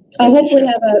 I'll hopefully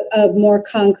have a more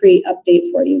concrete update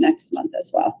for you next month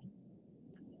as well.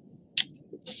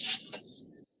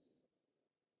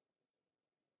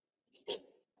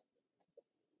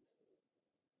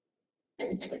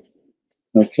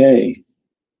 Okay.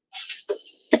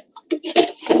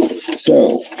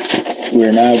 So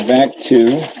we're now back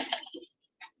to,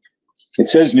 it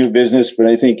says new business, but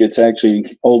I think it's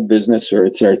actually old business, or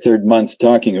it's our 3rd month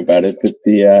talking about it, but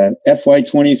the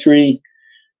FY23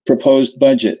 proposed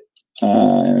budget.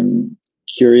 I'm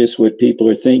curious what people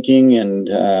are thinking and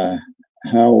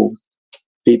how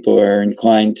people are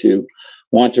inclined to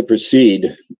want to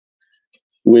proceed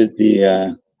with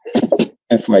the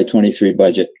FY23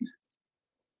 budget.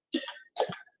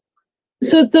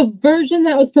 So the version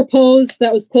that was proposed,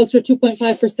 that was closer to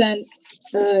 2.5%,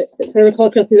 if I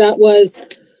recall correctly, that was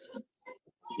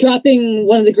dropping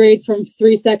one of the grades from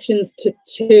 3 sections to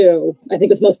 2. I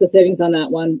think was most of the savings on that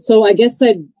one. So I guess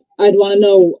I'd want to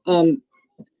know,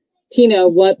 Tina,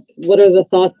 what are the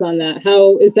thoughts on that?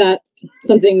 How is that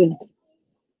something?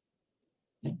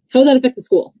 How does that affect the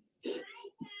school?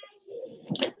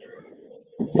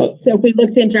 So if we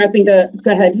looked in dropping go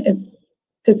ahead.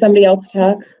 Did somebody else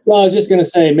talk? Well, I was just going to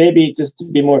say, maybe just to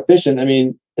be more efficient, I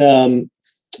mean,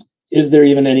 is there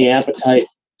even any appetite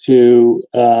to,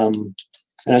 and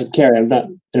Carrie, I'm not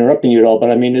interrupting you at all, but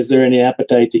I mean, is there any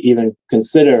appetite to even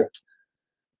consider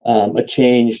a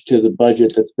change to the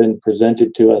budget that's been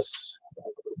presented to us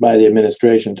by the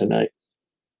administration tonight.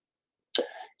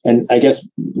 And I guess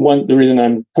the reason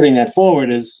I'm putting that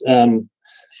forward is,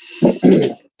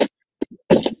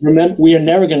 remember, we are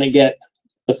never going to get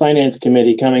the finance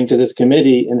committee coming to this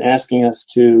committee and asking us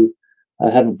to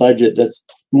have a budget that's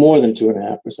more than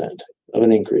 2.5% of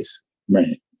an increase.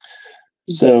 Right.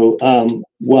 So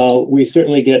while we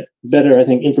certainly get better, I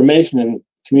think, information and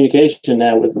communication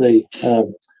now with the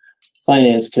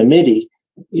finance committee,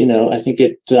 I think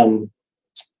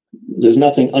there's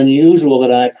nothing unusual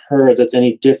that I've heard that's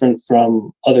any different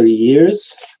from other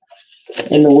years.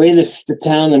 And the way the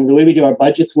town and the way we do our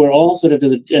budgets, we're all sort of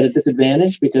at a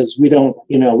disadvantage because we don't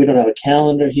have a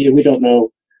calendar here. We don't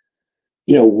know,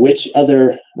 which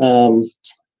other,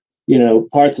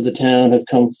 parts of the town have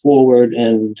come forward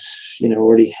and,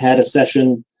 already had a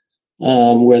session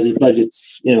where the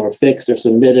budgets, are fixed or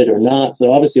submitted or not.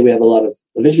 So obviously we have a lot of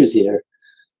issues here.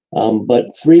 But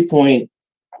 3.09,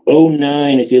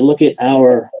 if you look at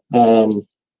our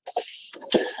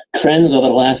trends over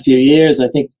the last few years, I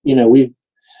think,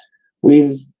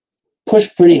 we've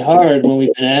pushed pretty hard when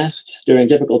we've been asked during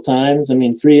difficult times. I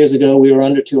mean, 3 years ago, we were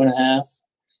under 2.5.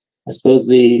 I suppose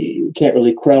can't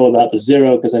really crow about the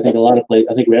 0 because I think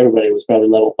everybody was probably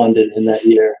level funded in that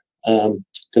year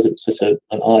because it was such an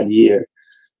odd year.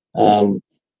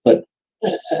 But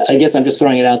I guess I'm just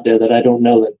throwing it out there that I don't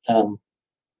know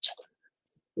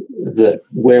that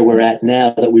where we're at now,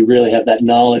 that we really have that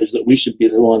knowledge that we should be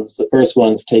the first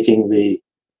ones taking a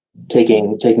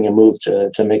move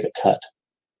to make a cut,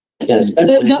 and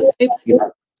especially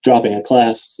dropping a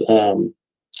class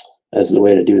as the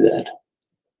way to do that.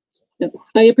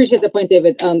 I appreciate the point,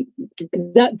 David.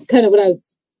 That's kind of what I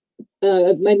was.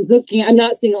 I'm looking. I'm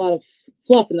not seeing a lot of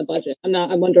fluff in the budget.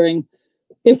 I'm wondering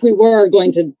if we were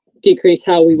going to decrease,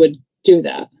 how we would do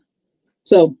that.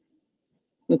 So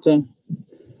that's a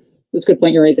good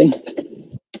point you're raising.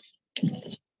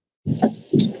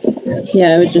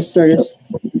 Yeah, I would just sort of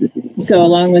go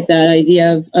along with that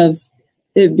idea of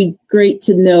it'd be great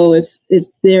to know if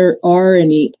there are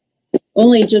any,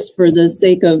 only just for the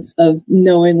sake of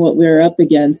knowing what we're up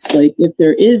against, like if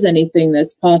there is anything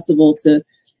that's possible to,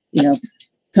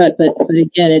 cut. But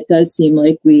again, it does seem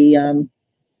like we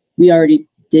already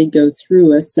did go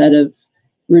through a set of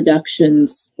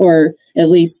reductions, or at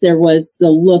least there was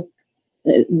the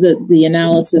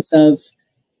analysis of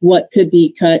what could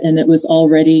be cut, and it's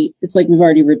like we've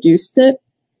already reduced it.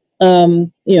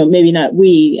 Maybe not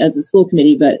we as a school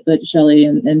committee, but Shelley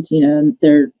and Tina and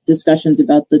their discussions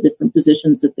about the different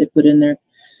positions that they put in there.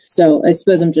 So I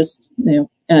suppose I'm just,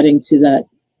 adding to that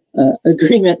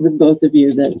agreement with both of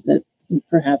you that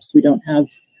perhaps we don't have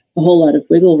a whole lot of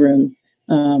wiggle room.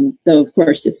 Though of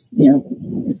course, if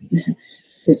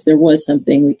there was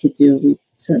something we could do, we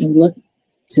certainly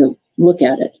look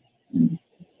at it.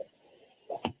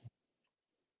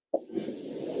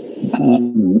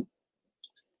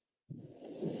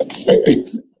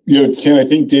 Ken, I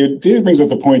think David brings up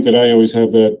the point that I always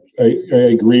have, that I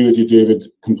agree with you, David,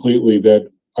 completely, that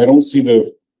I don't see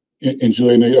and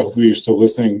Julie, hopefully you're still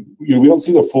listening, we don't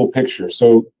see the full picture.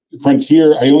 So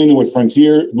Frontier, I only know what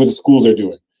the schools are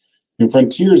doing. And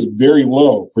Frontier is very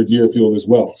low for Deerfield as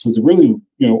well. So it's a really,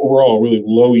 overall a really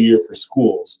low year for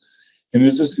schools. And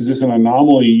is this an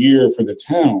anomaly year for the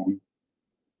town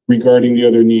regarding the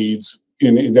other needs?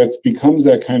 And that becomes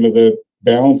that kind of the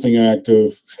balancing act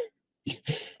of,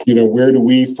 where do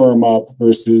we firm up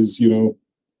versus,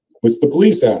 what's the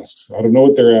police asks? I don't know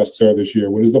what their asks are this year.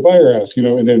 What does the fire ask?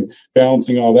 And then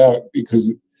balancing all that,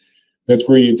 because that's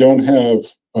where you don't have,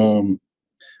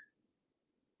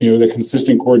 the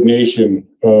consistent coordination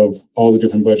of all the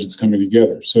different budgets coming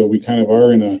together. So we kind of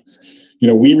are in a,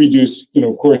 we reduce,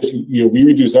 of course, we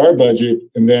reduce our budget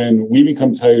and then we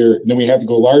become tighter and then we have to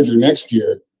go larger next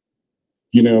year.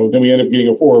 Then we end up getting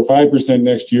a 4 or 5%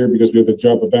 next year because we have to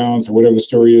drop a balance or whatever the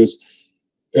story is.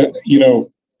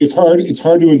 It's hard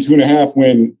doing 2.5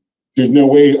 when there's no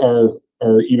way our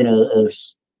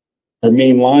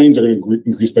main lines are going to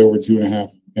increase by over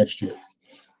 2.5 next year.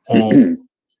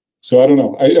 So I don't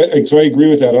know. So I agree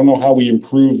with that. I don't know how we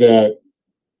improve that,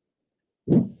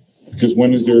 because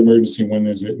when is there emergency, when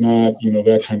is it not?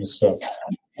 That kind of stuff.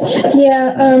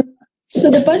 Yeah. So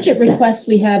the budget requests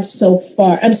we have so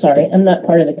far, I'm sorry, I'm not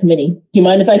part of the committee. Do you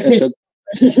mind if I?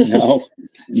 No,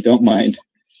 don't mind.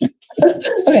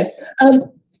 Okay.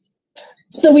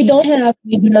 So we do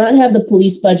not have the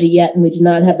police budget yet, and we do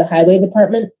not have the highway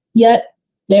department yet.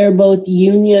 They're both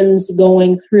unions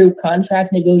going through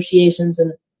contract negotiations,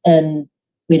 and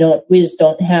we just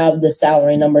don't have the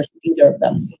salary numbers for either of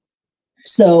them.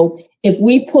 So if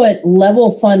we put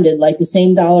level funded, like the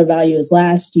same dollar value as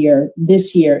last year,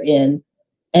 this year in,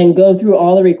 and go through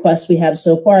all the requests we have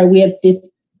so far, we have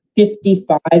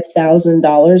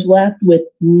 $55,000 left with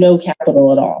no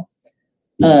capital at all.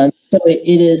 So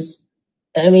it is,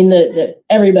 I mean,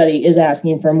 everybody is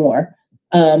asking for more.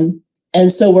 And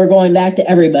so we're going back to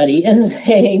everybody and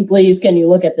saying, please, can you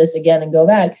look at this again and go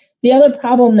back? The other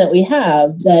problem that we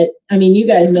have that, I mean, you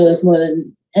guys know this more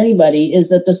than anybody, is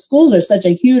that the schools are such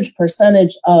a huge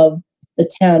percentage of the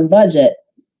town budget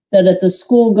that if the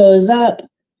school goes up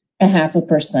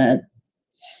 0.5%,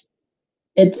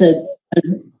 it's a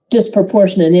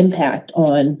disproportionate impact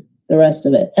on the rest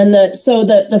of it. And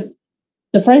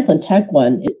the Franklin Tech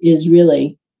one is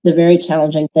really the very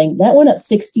challenging thing. That went up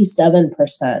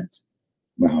 67%.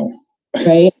 Wow.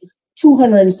 Right?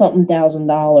 $200 and something thousand,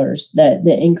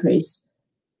 the increase.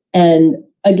 And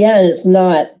again, it's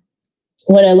not,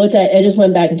 when I looked at it, I just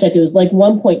went back and checked, it was like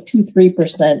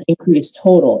 1.23% increase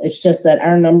total. It's just that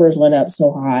our numbers went up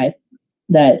so high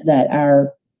that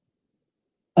our,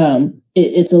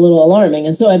 it's a little alarming.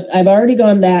 And so I've already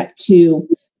gone back to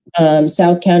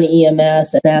South County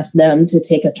EMS and asked them to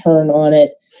take a turn on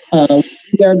it.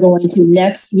 We are going to,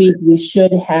 next week, we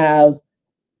should have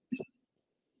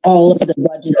all of the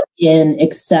budgets in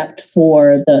except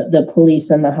for the police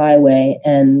and the highway,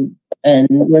 and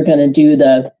we're going to do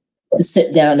the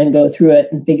sit down and go through it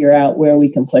and figure out where we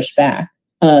can push back.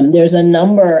 There's a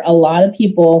lot of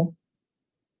people,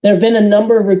 there have been a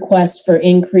number of requests for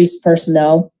increased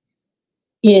personnel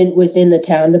within the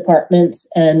town departments,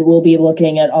 and we'll be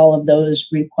looking at all of those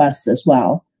requests as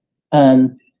well.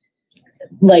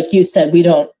 Like you said,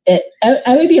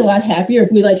 I would be a lot happier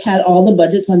if we had all the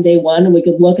budgets on day one and we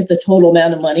could look at the total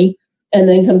amount of money and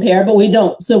then compare, but we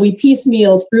don't. So we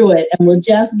piecemeal through it, and we're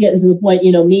just getting to the point,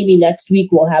 maybe next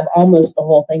week we'll have almost the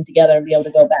whole thing together and be able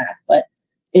to go back. But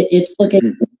it's looking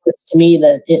to me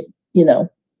that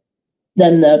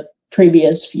than the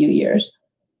previous few years.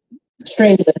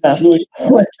 Strangely enough, Julie,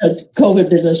 what the COVID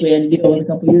business we had to deal with a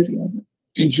couple of years ago.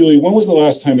 Hey, Julie, when was the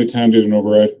last time the town did an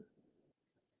override?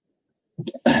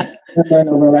 An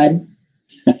override.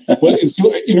 Well, so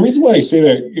the reason why I say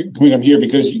that coming up here,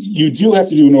 because you do have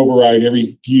to do an override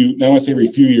every few, not want to say every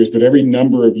few years, but every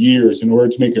number of years in order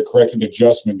to make a corrected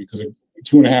adjustment, because a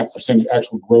 2.5%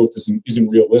 actual growth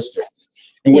isn't realistic.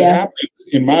 And what happens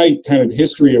in my kind of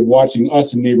history of watching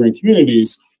us in neighboring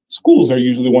communities, schools are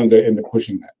usually the ones that end up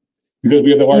pushing that because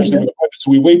we have the largest number of the budget.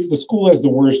 So we wait till the school has the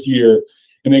worst year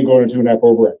and then go into 2.5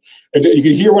 override. And you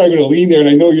can hear where I'm going to lean there, and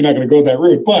I know you're not going to go that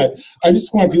route, but I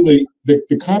just want people to,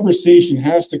 the conversation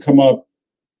has to come up.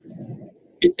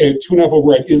 At 2.5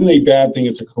 override isn't a bad thing;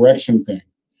 it's a correction thing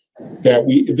that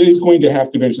it is going to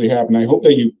have to eventually happen. I hope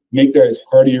that you make that as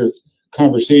part of your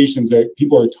conversations, that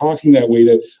people are talking that way,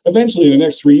 that eventually in the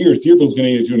next 3 years, Deerfield's going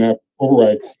to need a 2.5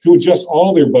 override to adjust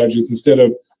all their budgets instead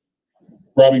of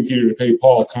robbing Peter to pay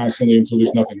Paul constantly until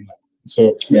there's nothing left.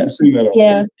 So I'm seeing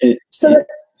that. So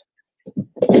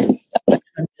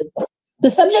the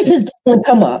subject has definitely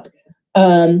come up.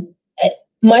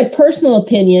 My personal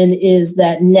opinion is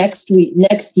that next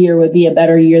year would be a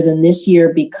better year than this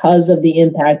year because of the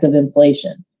impact of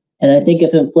inflation. And I think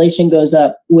if inflation goes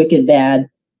up wicked bad,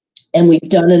 and we've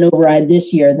done an override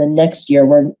this year, then next year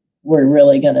we're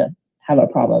really going to have a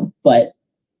problem. But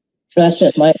that's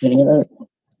just my opinion.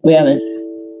 We haven't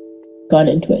gone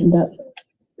into it in depth.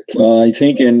 Well, I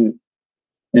think in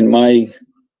my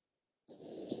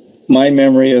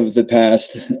memory of the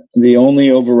past, the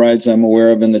only overrides I'm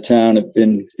aware of in the town have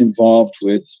been involved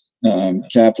with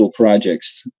capital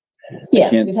projects. Yeah,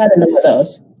 we've had a number of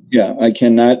those. Yeah, I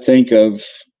can think of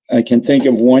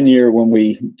 1 year when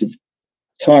we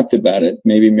talked about it.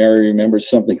 Maybe Mary remembers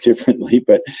something differently,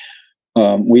 but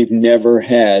we've never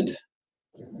had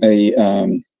a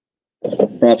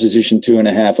Proposition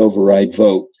 2.5 override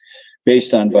vote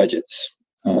based on budgets.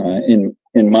 In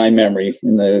my memory,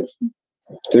 in the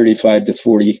 35 to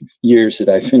 40 years that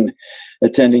I've been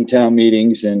attending town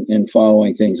meetings and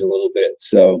following things a little bit.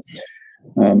 So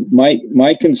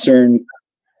my concern,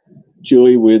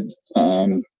 Julie, with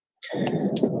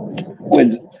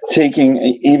taking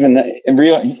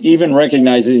even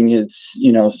recognizing it's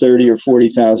 $30,000 or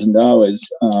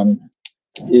 $40,000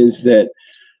 is that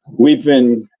we've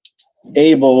been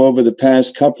able over the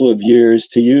past couple of years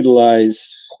to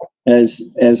utilize,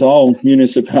 as all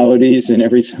municipalities and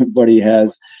everybody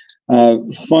has,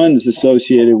 funds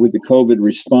associated with the COVID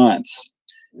response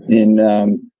in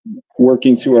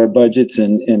working through our budgets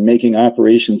and making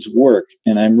operations work.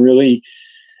 And I'm really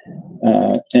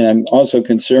and I'm also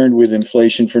concerned with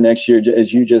inflation for next year.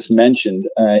 As you just mentioned,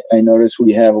 I noticed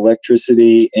we have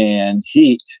electricity and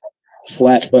heat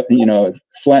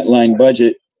flatline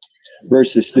budget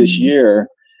versus this year.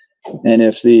 And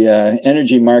if the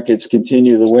energy markets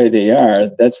continue the way they are,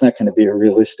 that's not going to be a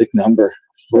realistic number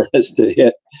for us to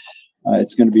hit.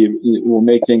 It will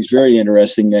make things very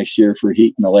interesting next year for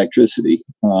heat and electricity.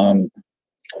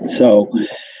 So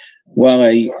while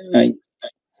I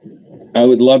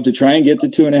would love to try and get to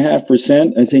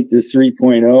 2.5%, I think the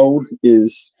 3.0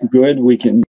 is good. We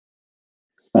can,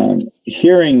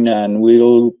 hearing none,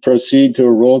 we'll proceed to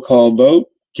a roll call vote.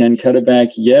 Ken Cutterback,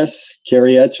 yes.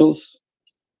 Carrie Etchells?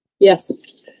 Yes.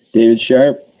 David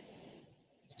Sharp?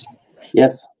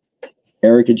 Yes.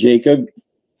 Erica Jacob?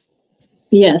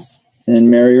 Yes.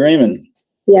 And Mary Raymond?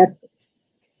 Yes.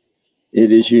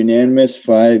 It is unanimous,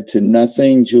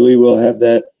 5-0. Julie will have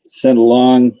that sent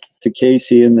along to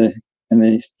Casey and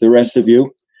the rest of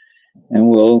you, and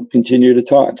we'll continue to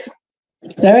talk.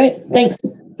 All right, thanks.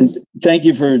 Thank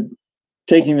you for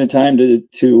taking the time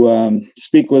to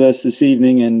speak with us this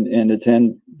evening and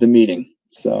attend the meeting.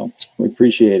 So we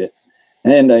appreciate it.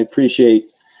 And I appreciate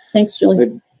Thanks, Julie.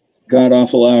 the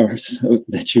god-awful hours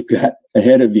that you've got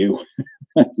ahead of you.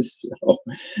 So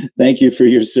thank you for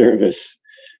your service.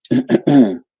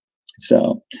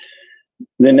 So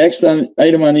the next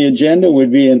item on the agenda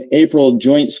would be an April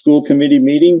joint school committee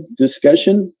meeting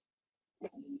discussion.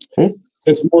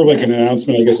 It's more like an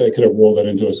announcement. I guess I could have rolled that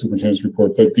into a superintendent's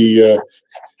report, but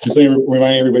just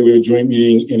reminding everybody, we have a joint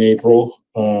meeting in April.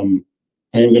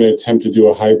 I am going to attempt to do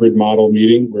a hybrid model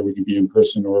meeting where we can be in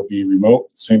person or be remote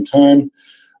at the same time.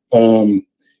 We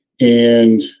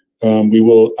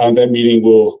will, on that meeting,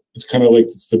 it's kind of like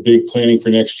the big planning for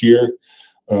next year.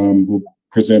 We'll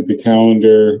present the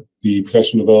calendar, the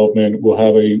professional development. We'll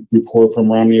have a report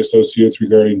from Romney Associates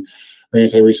regarding our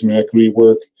anti-racism and equity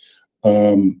work.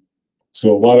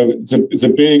 So a lot of it's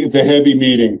a heavy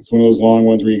meeting. It's one of those long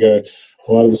ones where you got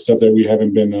a lot of the stuff that we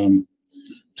haven't been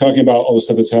talking about, all the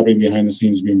stuff that's happening behind the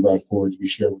scenes being brought forward to be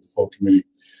shared with the full committee.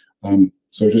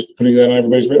 So just putting that on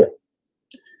everybody's radar.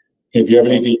 If you have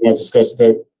anything you want to discuss at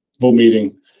that full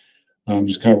meeting,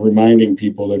 just kind of reminding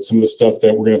people that some of the stuff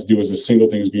that we're going to have to do as a single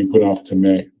thing is being put off to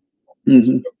May.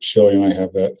 Mm-hmm. So Shelley and I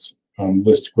have that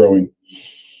list growing.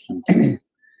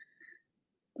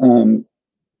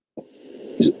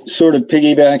 Sort of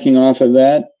piggybacking off of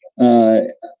that,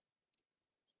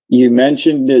 you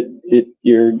mentioned that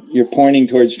you're pointing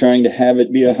towards trying to have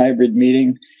it be a hybrid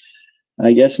meeting.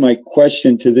 I guess my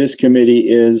question to this committee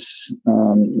is,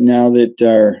 now that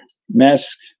our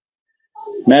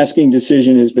masking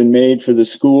decision has been made for the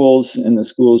schools, and the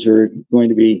schools are going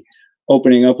to be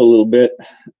opening up a little bit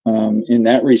in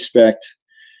that respect,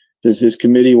 does this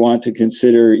committee want to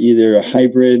consider either a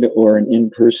hybrid or an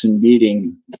in-person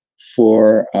meeting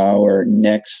for our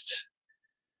next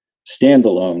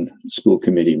standalone school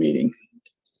committee meeting?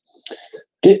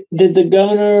 Did the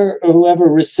governor or whoever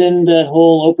rescind that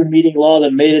whole open meeting law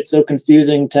that made it so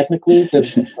confusing technically? I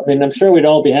mean, I'm sure we'd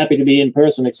all be happy to be in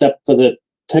person, except for the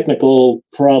technical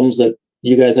problems that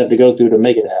you guys have to go through to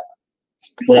make it happen.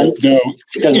 Right. No.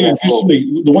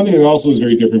 Additionally, the one thing that also is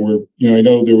very different, where I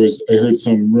know I heard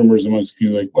some rumors amongst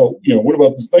people like, well, what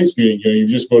about this night's meeting? You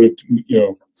just voted,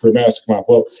 for masks to come off.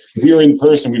 Well, if we were in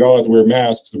person, we'd all have to wear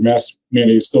masks. The mask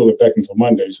mandate is still in effect until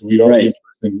Monday, so we'd all be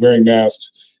wearing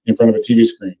masks in front of a TV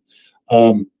screen.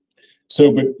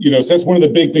 So that's one of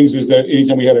the big things, is that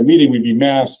anytime we had a meeting, we'd be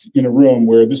masked in a room,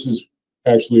 where this is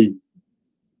actually,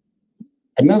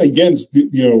 I'm not against,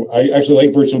 I actually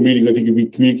like virtual meetings. I think we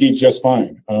communicate just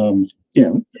fine.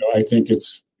 I think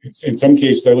it's in some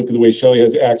cases, I look at the way Shelley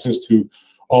has access to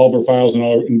all of her files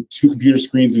and two computer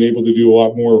screens and able to do a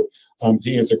lot more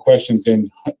to answer questions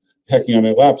than hacking on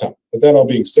a laptop. But that all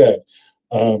being said,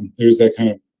 there's that kind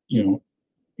of,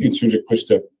 intrinsic push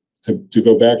to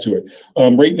go back to it.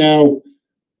 Right now,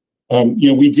 I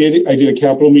did a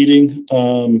capital meeting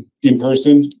in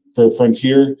person for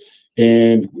Frontier,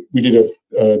 and we had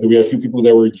a few people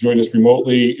that were joining us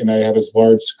remotely, and I have this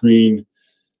large screen,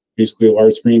 basically a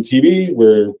large screen TV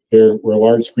where a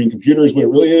large screen computer is what it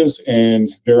really is, and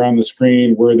they're on the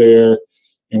screen, we're there,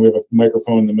 and we have a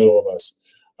microphone in the middle of us.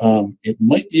 It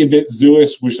might be a bit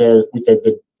Zeus with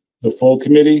the full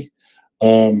committee.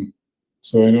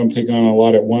 So I know I'm taking on a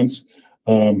lot at once,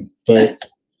 but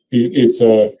it's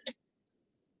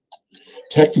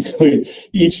technically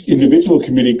each individual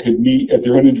committee could meet at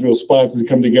their own individual spots and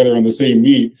come together on the same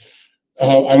meet. I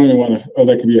don't even want to,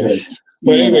 that could be a headache.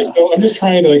 But anyway, so I'm just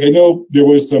trying to, I know there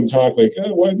was some talk why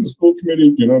didn't the school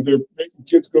committee, they're making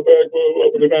kids go back, blah, blah, blah,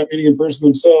 but they're not meeting in person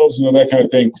themselves, that kind of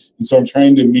thing. And so I'm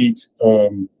trying to meet, I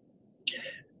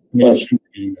shouldn't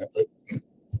be meeting that, but.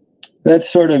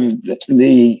 That's sort of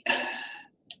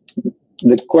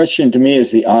the question to me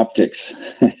is the optics.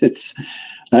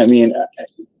 I mean,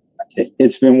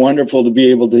 it's been wonderful to be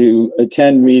able to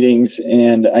attend meetings,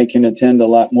 and I can attend a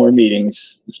lot more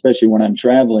meetings, especially when I'm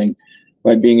traveling,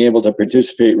 by being able to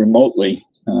participate remotely.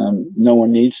 No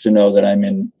one needs to know that I'm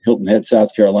in Hilton Head,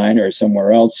 South Carolina, or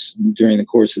somewhere else during the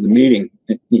course of the meeting,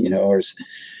 or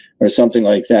something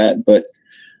like that. But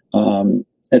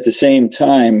at the same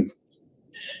time,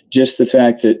 just the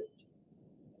fact that,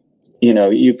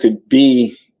 you could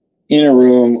be in a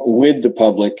room with the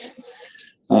public,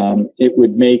 it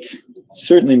would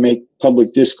certainly make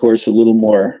public discourse a little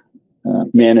more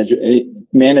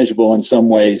manageable in some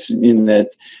ways, in that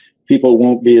people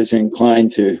won't be as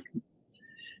inclined to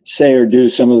say or do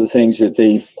some of the things that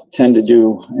they tend to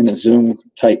do in a Zoom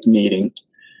type meeting.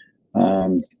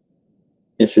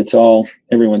 If it's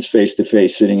everyone's face to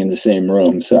face sitting in the same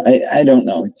room. So I don't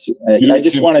know. I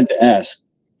just wanted to ask.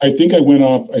 I think I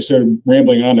started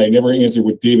rambling on. I never answered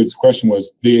what David's question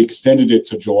was. They extended it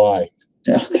to July.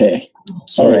 Okay.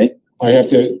 So all right.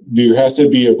 There has to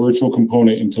be a virtual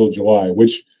component until July,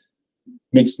 which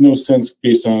makes no sense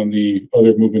based on the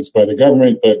other movements by the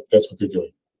government, but that's what they're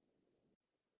doing.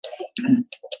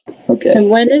 Okay. And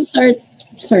when is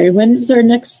our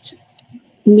next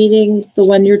meeting, the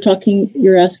one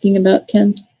you're asking about,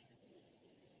 Ken?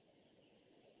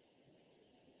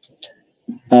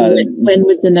 When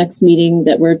would the next meeting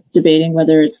that we're debating,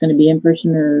 whether it's going to be in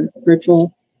person or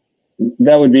virtual?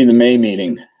 That would be the May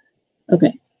meeting.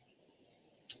 Okay.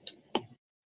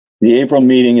 The April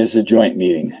meeting is a joint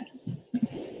meeting,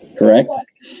 correct?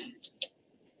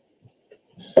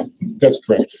 That's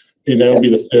correct. And that'll be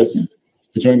the 5th.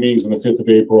 The joint meeting's on the 5th of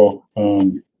April.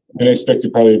 And I expect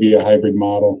it probably to be a hybrid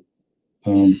model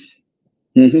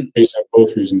based on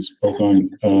both reasons, both on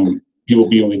people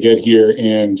being able to get here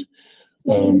and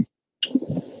being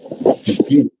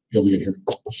able to get here.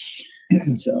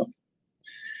 So,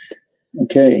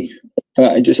 okay.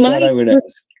 I just thought I would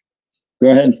ask. Go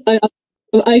ahead.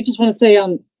 I just want to say,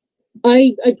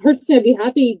 I personally I'd be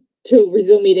happy to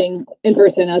resume meeting in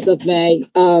person as of May,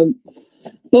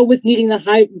 but with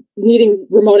needing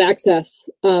remote access,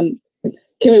 can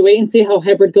we wait and see how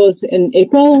hybrid goes in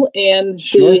April and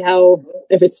see how,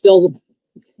 if it's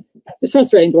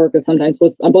frustrating to work with sometimes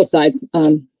on both sides,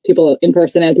 people in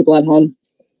person and people at home.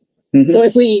 So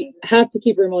if we have to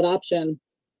keep a remote option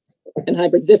and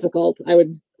hybrid's difficult, I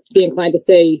would be inclined to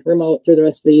stay remote through the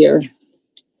rest of the year.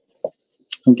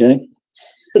 Okay.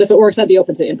 But if it works, I'd be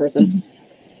open to in person.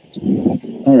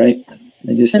 All right.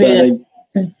 I just thought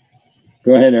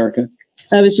Go ahead, Erica.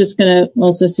 I was just going to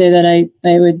also say that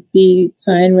I would be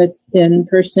fine with in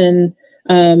person.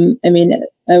 I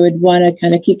would want to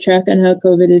kind of keep track on how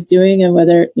COVID is doing and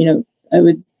whether, I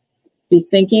would be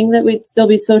thinking that we'd still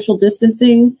be social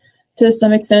distancing to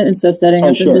some extent. And so setting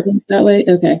up the meetings that way.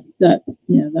 Okay. That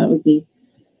would be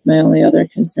my only other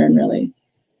concern, really.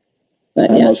 But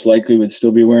I most likely would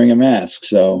still be wearing a mask.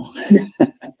 So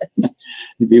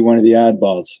it'd be one of the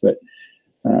oddballs, but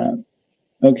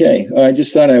okay. I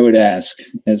just thought I would ask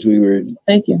as we were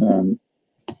thank you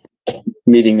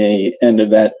meeting the end of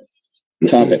that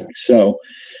topic. So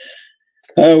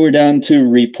we're down to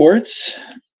reports.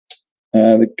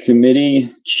 The committee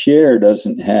chair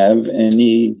doesn't have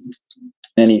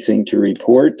anything to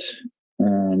report.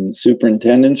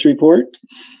 Superintendent's report.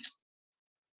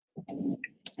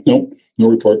 Nope, no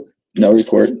report. No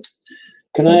report.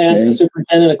 Can I ask the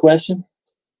superintendent a question?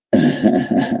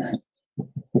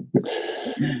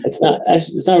 It's not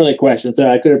really a question. So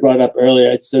I could have brought it up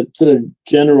earlier. It's a sort of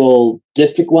general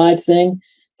district-wide thing.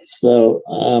 So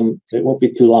it won't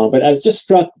be too long. But I was just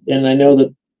struck, and I know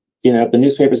that, if the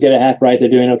newspapers get it half right, they're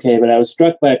doing okay. But I was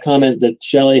struck by a comment that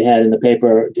Shelley had in the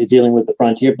paper dealing with the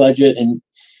Frontier budget, and it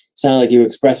sounded like you were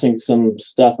expressing some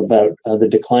stuff about the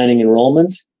declining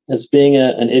enrollment as being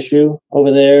an issue over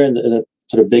there, and a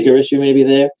sort of bigger issue maybe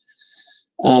there.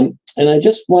 And I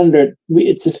just wondered,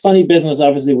 it's this funny business,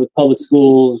 obviously, with public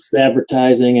schools,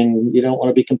 advertising, and you don't want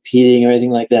to be competing or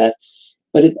anything like that.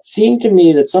 But it seemed to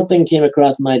me that something came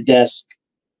across my desk,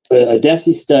 a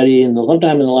DESE study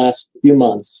sometime in the last few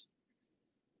months,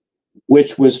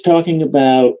 which was talking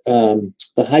about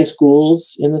the high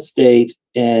schools in the state.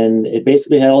 And it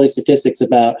basically had all these statistics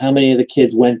about how many of the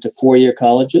kids went to four-year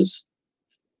colleges.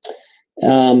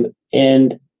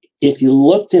 And if you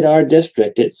looked at our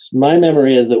district, my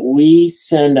memory is that we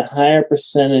send a higher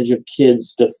percentage of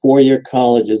kids to four-year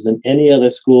colleges than any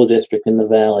other school district in the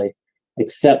Valley,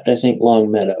 except I think Long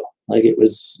Meadow. Like it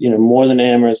was, more than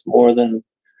Amherst, more than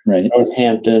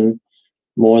Northampton,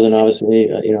 more than obviously,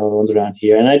 the ones around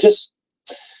here. And I just,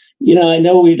 I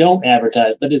know we don't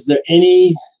advertise, but is there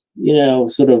any,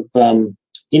 sort of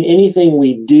in anything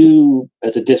we do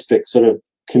as a district, sort of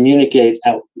communicate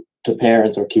out to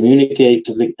parents or communicate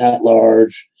to the at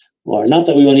large, or not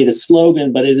that we will need a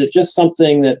slogan, but is it just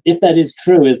something that, if that is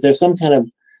true, is there some kind of,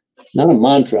 not a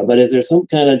mantra, but is there some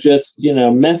kind of just,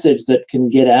 message that can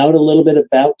get out a little bit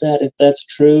about that, if that's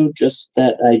true? Just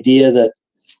that idea that,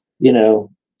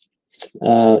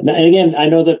 and again, I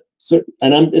know that,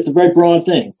 it's a very broad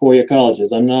thing, four-year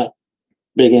colleges. I'm not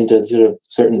big into sort of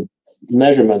certain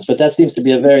measurements, but that seems to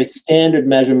be a very standard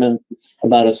measurement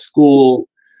about a school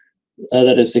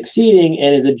that is succeeding,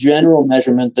 and is a general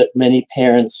measurement that many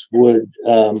parents would,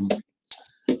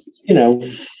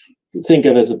 think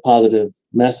of as a positive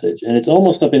message. And it's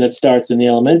almost something that starts in the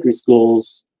elementary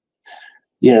schools,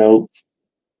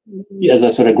 as a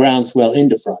sort of groundswell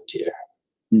into Frontier.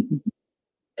 Mm-hmm.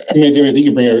 I mean, David, I think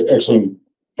you bring an excellent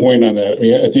point on that. I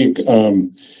mean, I think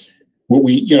what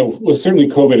we, certainly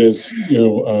COVID is,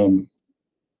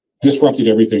 disrupted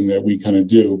everything that we kind of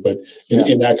do, but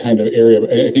in that kind of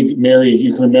area, I think, Mary,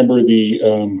 you can remember the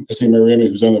St. Mary Raymond,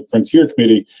 who's on the Frontier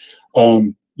Committee.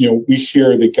 We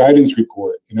share the guidance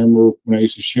report. And I remember when I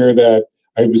used to share that,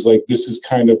 I was like, this is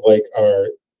kind of like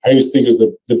I used to think is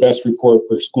the best report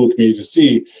for a school committee to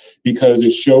see, because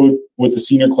it showed what the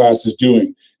senior class is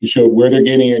doing. It showed where they're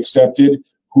getting accepted,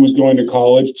 who's going to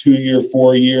college, 2-year,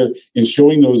 4-year, and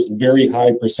showing those very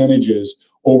high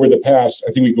percentages over the past.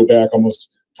 I think we go back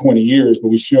almost 20 years, but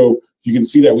you can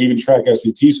see that we even track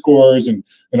SAT scores and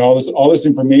all this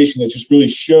information that just really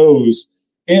shows,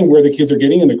 and where the kids are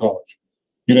getting into college.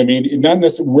 You know what I mean? And not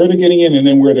necessarily where they're getting in and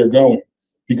then where they're going,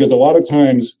 because a lot of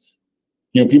times,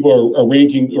 people are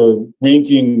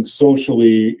ranking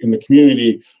socially in the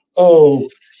community. Oh,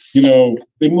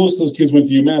 most of those kids went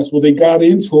to UMass. Well, they got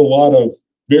into a lot of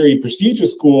very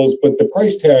prestigious schools, but the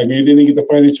price tag, maybe they didn't get the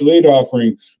financial aid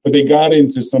offering, but they got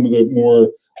into some of the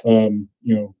more,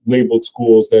 labeled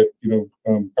schools that,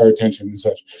 our attention and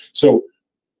such. So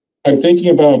I'm thinking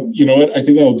about, what I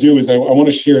think I'll do is I want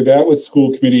to share that with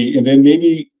school committee. And then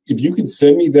maybe if you could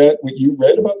send me what you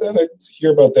read about that, I'd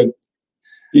hear about that.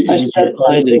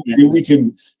 Maybe we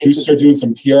can start doing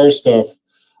some PR stuff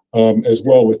as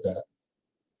well with that.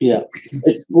 Yeah,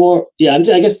 it's more. Yeah,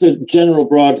 I guess the general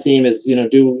broad theme is,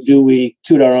 do we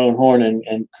toot our own horn,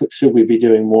 and should we be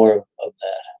doing more of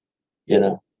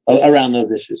that? Around those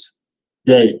issues.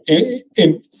 Right,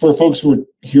 and for folks who are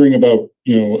hearing about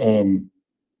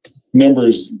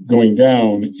numbers going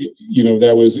down,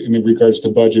 that was in regards to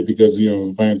budget, because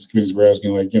finance committees were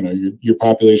asking, like, your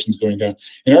population's going down,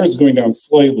 and ours is going down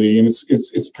slightly, and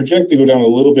it's projected to go down a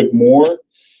little bit more,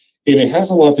 and it has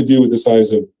a lot to do with the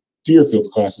size of Deerfield's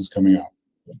classes coming out.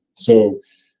 So,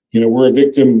 we're a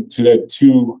victim to that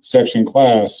 2-section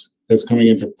class that's coming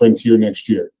into Frontier next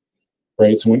year,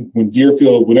 right? So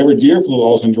whenever Deerfield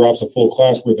all of a sudden drops a full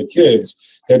class worth of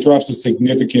kids, that drops a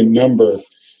significant number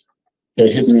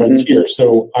that hits Frontier.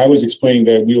 So I was explaining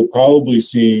that we will probably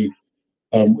see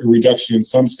a reduction in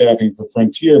some staffing for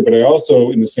Frontier, but I also,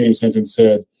 in the same sentence,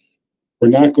 said we're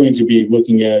not going to be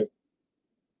looking at,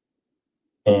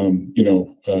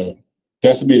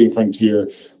 decimating Frontier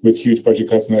with huge budget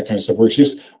cuts and that kind of stuff.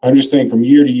 I'm just saying, from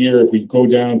year to year, if we go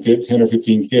down 10 or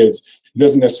 15 kids, it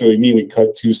doesn't necessarily mean we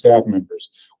cut 2 staff members.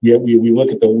 We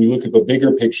look at the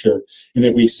bigger picture, and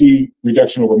if we see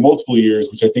reduction over multiple years,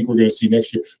 which I think we're going to see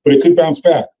next year, but it could bounce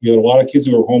back. We had a lot of kids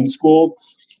who were homeschooled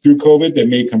through COVID that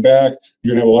may come back.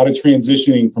 You're going to have a lot of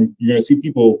transitioning you're going to see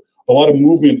a lot of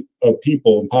movement of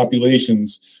people and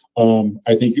populations.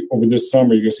 I think over this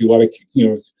summer, you're going to see a lot of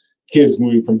kids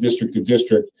moving from district to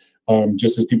district,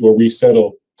 just as people are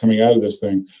resettled coming out of this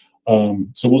thing.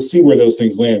 So we'll see where those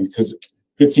things land, because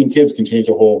 15 kids can change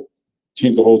the whole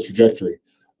trajectory.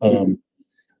 And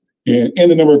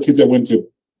the number of kids that went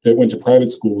to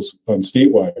private schools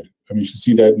statewide. I mean, you should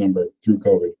see that number through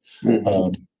COVID.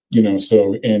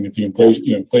 So, and if the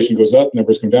inflation goes up,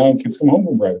 numbers come down, kids come home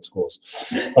from private schools.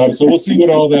 So we'll see what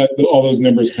all those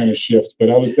numbers kind of shift. But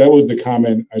that was the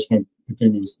comment. I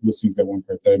was listening to that one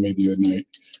part that I made the other night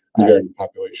regarding the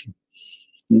population.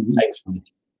 Thanks.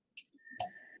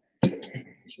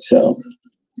 So,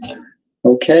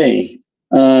 okay.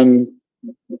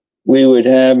 We would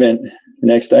have the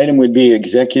next item would be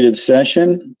executive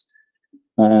session.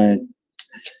 I'd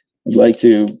like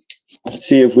to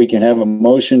see if we can have a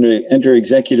motion to enter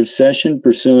executive session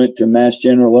pursuant to Mass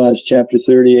General Laws, Chapter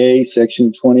 30A,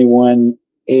 Section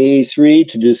 21A3,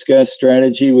 to discuss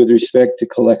strategy with respect to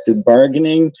collective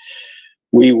bargaining.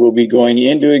 We will be going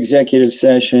into executive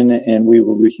session, and we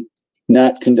will be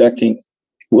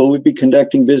will we be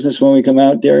conducting business when we come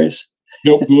out, Darius?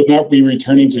 Nope, we will not be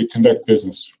returning to conduct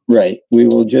business. Right. We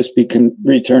will just be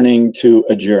returning to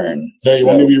adjourn. No, you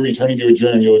won't even be returning to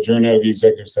adjourn. You'll adjourn out of the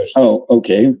executive session. Oh,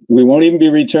 okay. We won't even be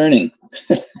returning.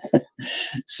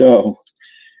 So,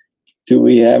 do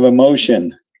we have a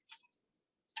motion?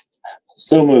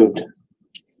 So moved.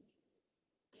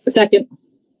 Second.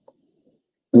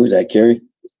 Who's that, Carrie?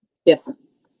 Yes.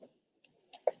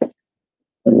 A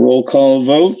roll call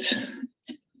vote.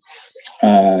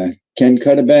 Ken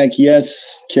Cutterback,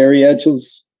 yes. Carrie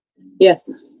Etchells?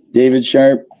 Yes. David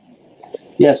Sharp?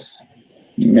 Yes.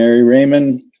 Mary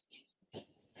Raymond?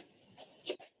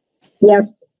 Yes.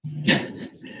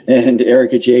 And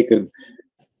Erica Jacob?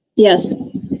 Yes.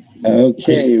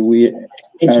 Okay, we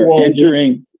Thank you are all.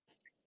 entering